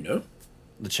chain. No,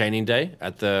 the chaining day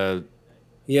at the.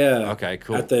 Yeah. Okay,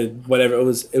 cool. At the whatever it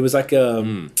was like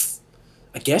I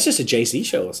guess just a Jay-Z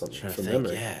show or something from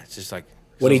memory. Yeah, it's just like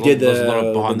when he did there's a lot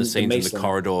of behind the scenes in the line.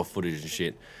 corridor footage and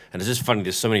shit, and it's just funny.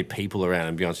 There's so many people around,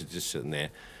 and Beyonce's just sitting there,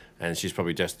 and she's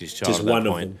probably just this child Just at that one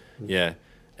of point. them. Yeah,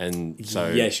 and so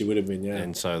yeah, she would have been. Yeah,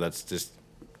 and so that's just.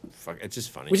 Fuck, it's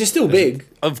just funny. Which is still big.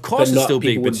 Of course, it's still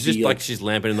big, but it's just like like she's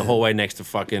lamping in the hallway next to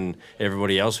fucking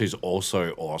everybody else who's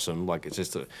also awesome. Like it's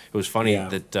just, it was funny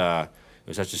that it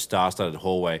was such a star-studded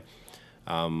hallway.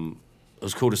 It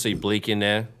was cool to see Bleak in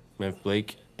there, Memphis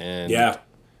Bleak, and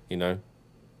I'm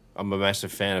a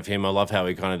massive fan of him. I love how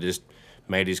he kind of just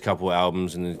made his couple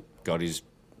albums and then got his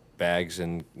bags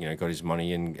and got his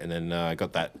money and then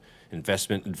got that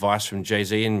investment advice from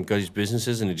Jay-Z and got his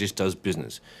businesses, and he just does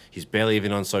business. He's barely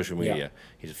even on social media. Yeah.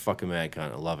 He's a fucking mad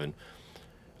cunt. I love him.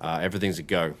 Everything's a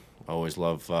go. I always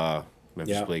love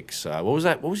Memphis Bleak's. What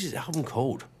was his album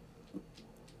called?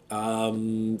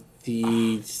 Fucking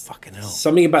hell.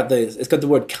 Something about it's got the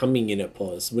word coming in it,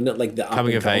 pause. Wouldn't it, like the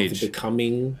coming of age.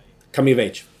 Coming of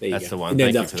age. There you That's go. the one. And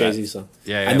Thank then you for Jay-Z's that. song.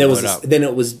 Yeah, and there was then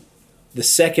it was the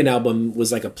second album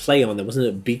was like a play on that, wasn't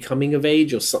it? Becoming of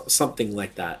Age or something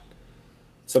like that.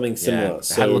 Something similar. Yeah,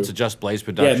 so, had lots of Just Blaze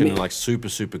production and like super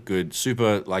good,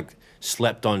 super like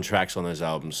slept on tracks on those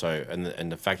albums. So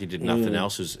and the fact he did nothing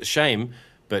else is a shame,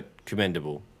 but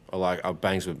commendable. I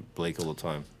bangs with Bleak all the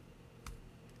time.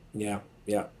 Yeah.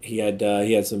 He had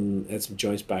some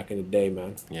joints back in the day,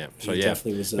 man. Yeah. He So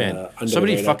definitely was man, under so the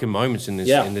many radar. fucking moments in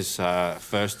this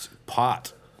first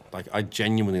part. Like I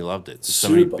genuinely loved it. There's so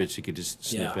many bits you could just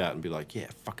snip out and be like, yeah,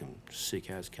 fucking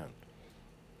sick as cunt.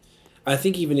 I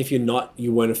think even if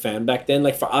you weren't a fan back then,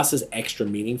 like for us it's extra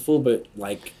meaningful, but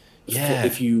like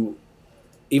if you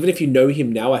know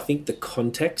him now, I think the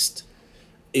context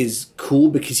is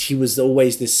cool because he was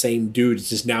always the same dude. It's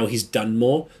just now he's done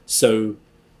more, so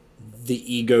the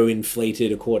ego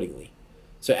inflated accordingly.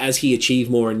 So as he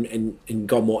achieved more and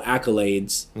got more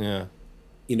accolades,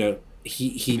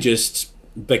 he just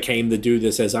became the dude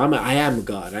that says I am a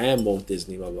god, I am Walt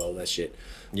Disney, blah blah all that shit.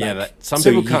 Yeah, Like, some so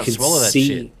people you can't can swallow that see-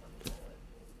 shit.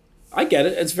 I get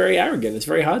it. It's very arrogant. It's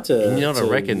very hard to, You know what I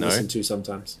to reckon, though? listen to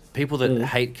sometimes. People that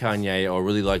hate Kanye or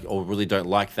really don't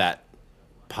like that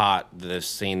part that they've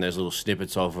seen those little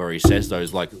snippets of where he says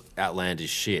those like outlandish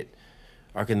shit.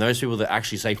 I reckon those people that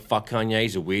actually say fuck Kanye,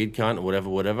 he's a weird cunt or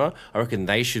whatever, I reckon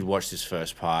they should watch this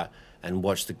first part and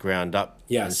watch the ground up and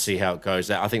Yes. see how it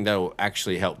goes. I think that will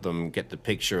actually help them get the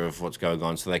picture of what's going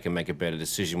on so they can make a better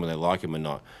decision whether they like him or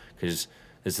not. Because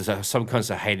there's some cunts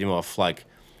that hate him off, like,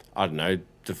 I don't know,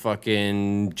 the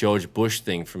fucking George Bush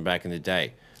thing from back in the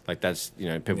day. Like, that's, you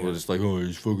know, people are just like, oh,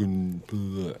 he's fucking, blah,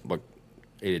 blah. Like,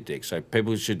 eat a dick. So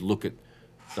people should look at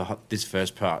this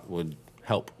first part would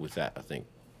help with that, I think.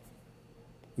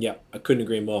 Yeah, I couldn't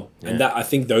agree more. Yeah. And that I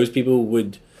think those people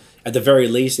would, at the very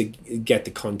least, get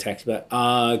the context. But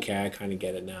okay, I kind of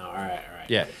get it now. All right.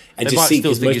 Yeah, And they just might see,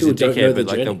 still 'cause think most he's a people don't know dickhead, the but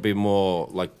like journey. they'll be more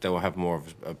like they'll have more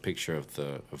of a picture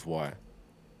of why.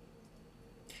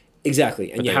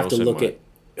 Exactly, and But you they have to also look might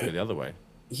at go the other way.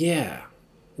 yeah,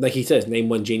 like he says, name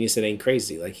one genius that ain't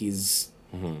crazy. Like he's,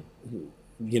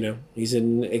 you know, he's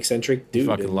an eccentric dude. He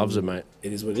fucking and loves it, mate.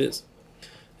 It is what it is.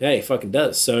 Yeah, he fucking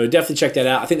does. So definitely check that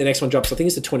out. I think the next one drops. I think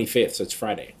it's the 25th, so it's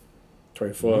Friday.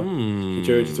 24, 22,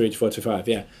 23, 24, 25.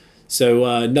 Yeah. So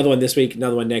another one this week,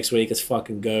 another one next week. Let's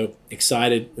fucking go.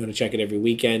 Excited. We're gonna check it every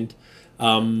weekend.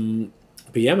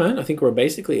 But yeah, man, I think we're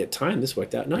basically at time. This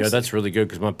worked out nice. Yeah, that's really good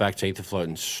because my back teeth are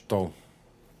floating stone.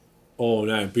 Oh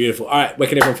no, beautiful. All right, where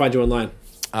can everyone find you online?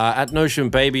 At Notion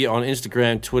Baby on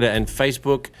Instagram, Twitter, and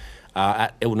Facebook.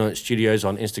 At Illnote Studios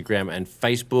on Instagram and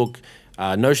Facebook.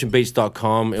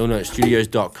 Notionbeats.com,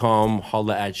 illnotestudios.com.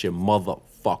 Holla at your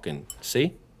motherfucking.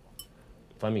 See?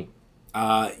 Funny.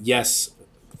 Yes,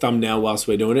 thumbnail whilst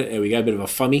we're doing it. There we go, a bit of a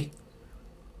fummy.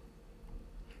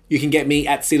 You can get me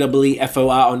at CWEFOR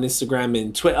on Instagram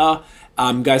and Twitter.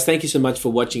 Guys, thank you so much for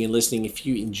watching and listening. If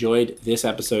you enjoyed this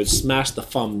episode, smash the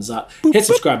thumbs up. Hit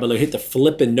subscribe below. Hit the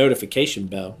flippin' notification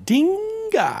bell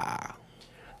Dinga.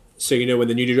 so you know when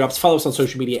the new drops. Follow us on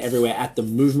social media everywhere at The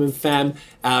Movement Fam.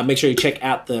 Make sure you check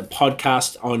out the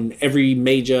podcast on every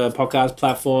major podcast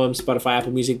platform, Spotify,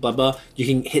 Apple Music, blah, blah. You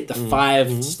can hit the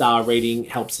 5-star rating.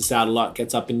 Helps us out a lot.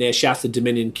 Gets up in there. Shouts to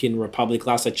Dominican Republic.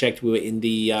 Last I checked, we were in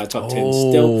the top 10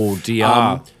 still.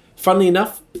 DR. Funnily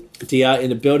enough, DR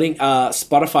in the building.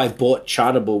 Spotify bought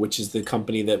Chartable, which is the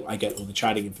company that I get all the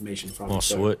charting information from. Oh,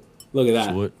 sweet. Look at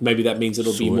that. Sweet. Maybe that means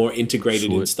it'll be Sweet. more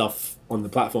integrated in Sweet. stuff on the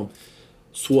platform.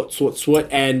 Swat.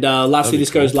 And lastly,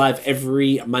 this goes live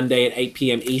every Monday at 8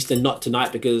 p.m. Eastern. Not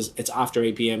tonight because it's after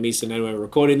 8 p.m. Eastern and we're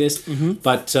recording this.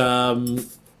 But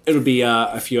it'll be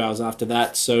a few hours after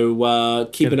that. So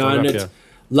keep Get an a eye dog on up, it. yeah.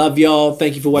 Love y'all.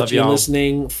 Thank you for watching and y'all.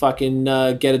 listening. Fucking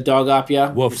get a dog up, yeah.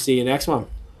 Woof. We'll see you next one.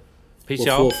 Peace, Woof,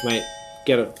 y'all. woof, mate.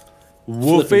 Get a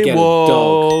Woofy get a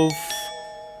dog. wolf.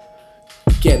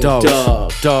 Get a Dogs.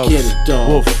 dog. Dogs. Get a dog.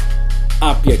 Wolf.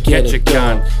 Up, yeah. Get Catch a a dog.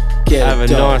 cunt. Get Have a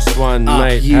dog. nice one, Up,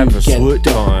 mate. you Have a get sweet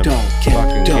dog, time. dog, get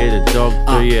Fucking dog. get a dog.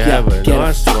 Do you Yeah, have a get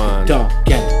nice fucking one? Dog.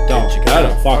 Get a dog. Get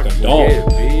a fucking dog. Get a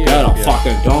beer, Get a yeah.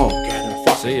 fucking dog. Get a See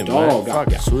fucking you, dog. mate.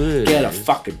 Fucking sweet. Get a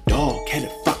fucking dog. Get a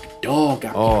fucking dog.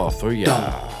 Oh, through ya.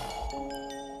 Dog.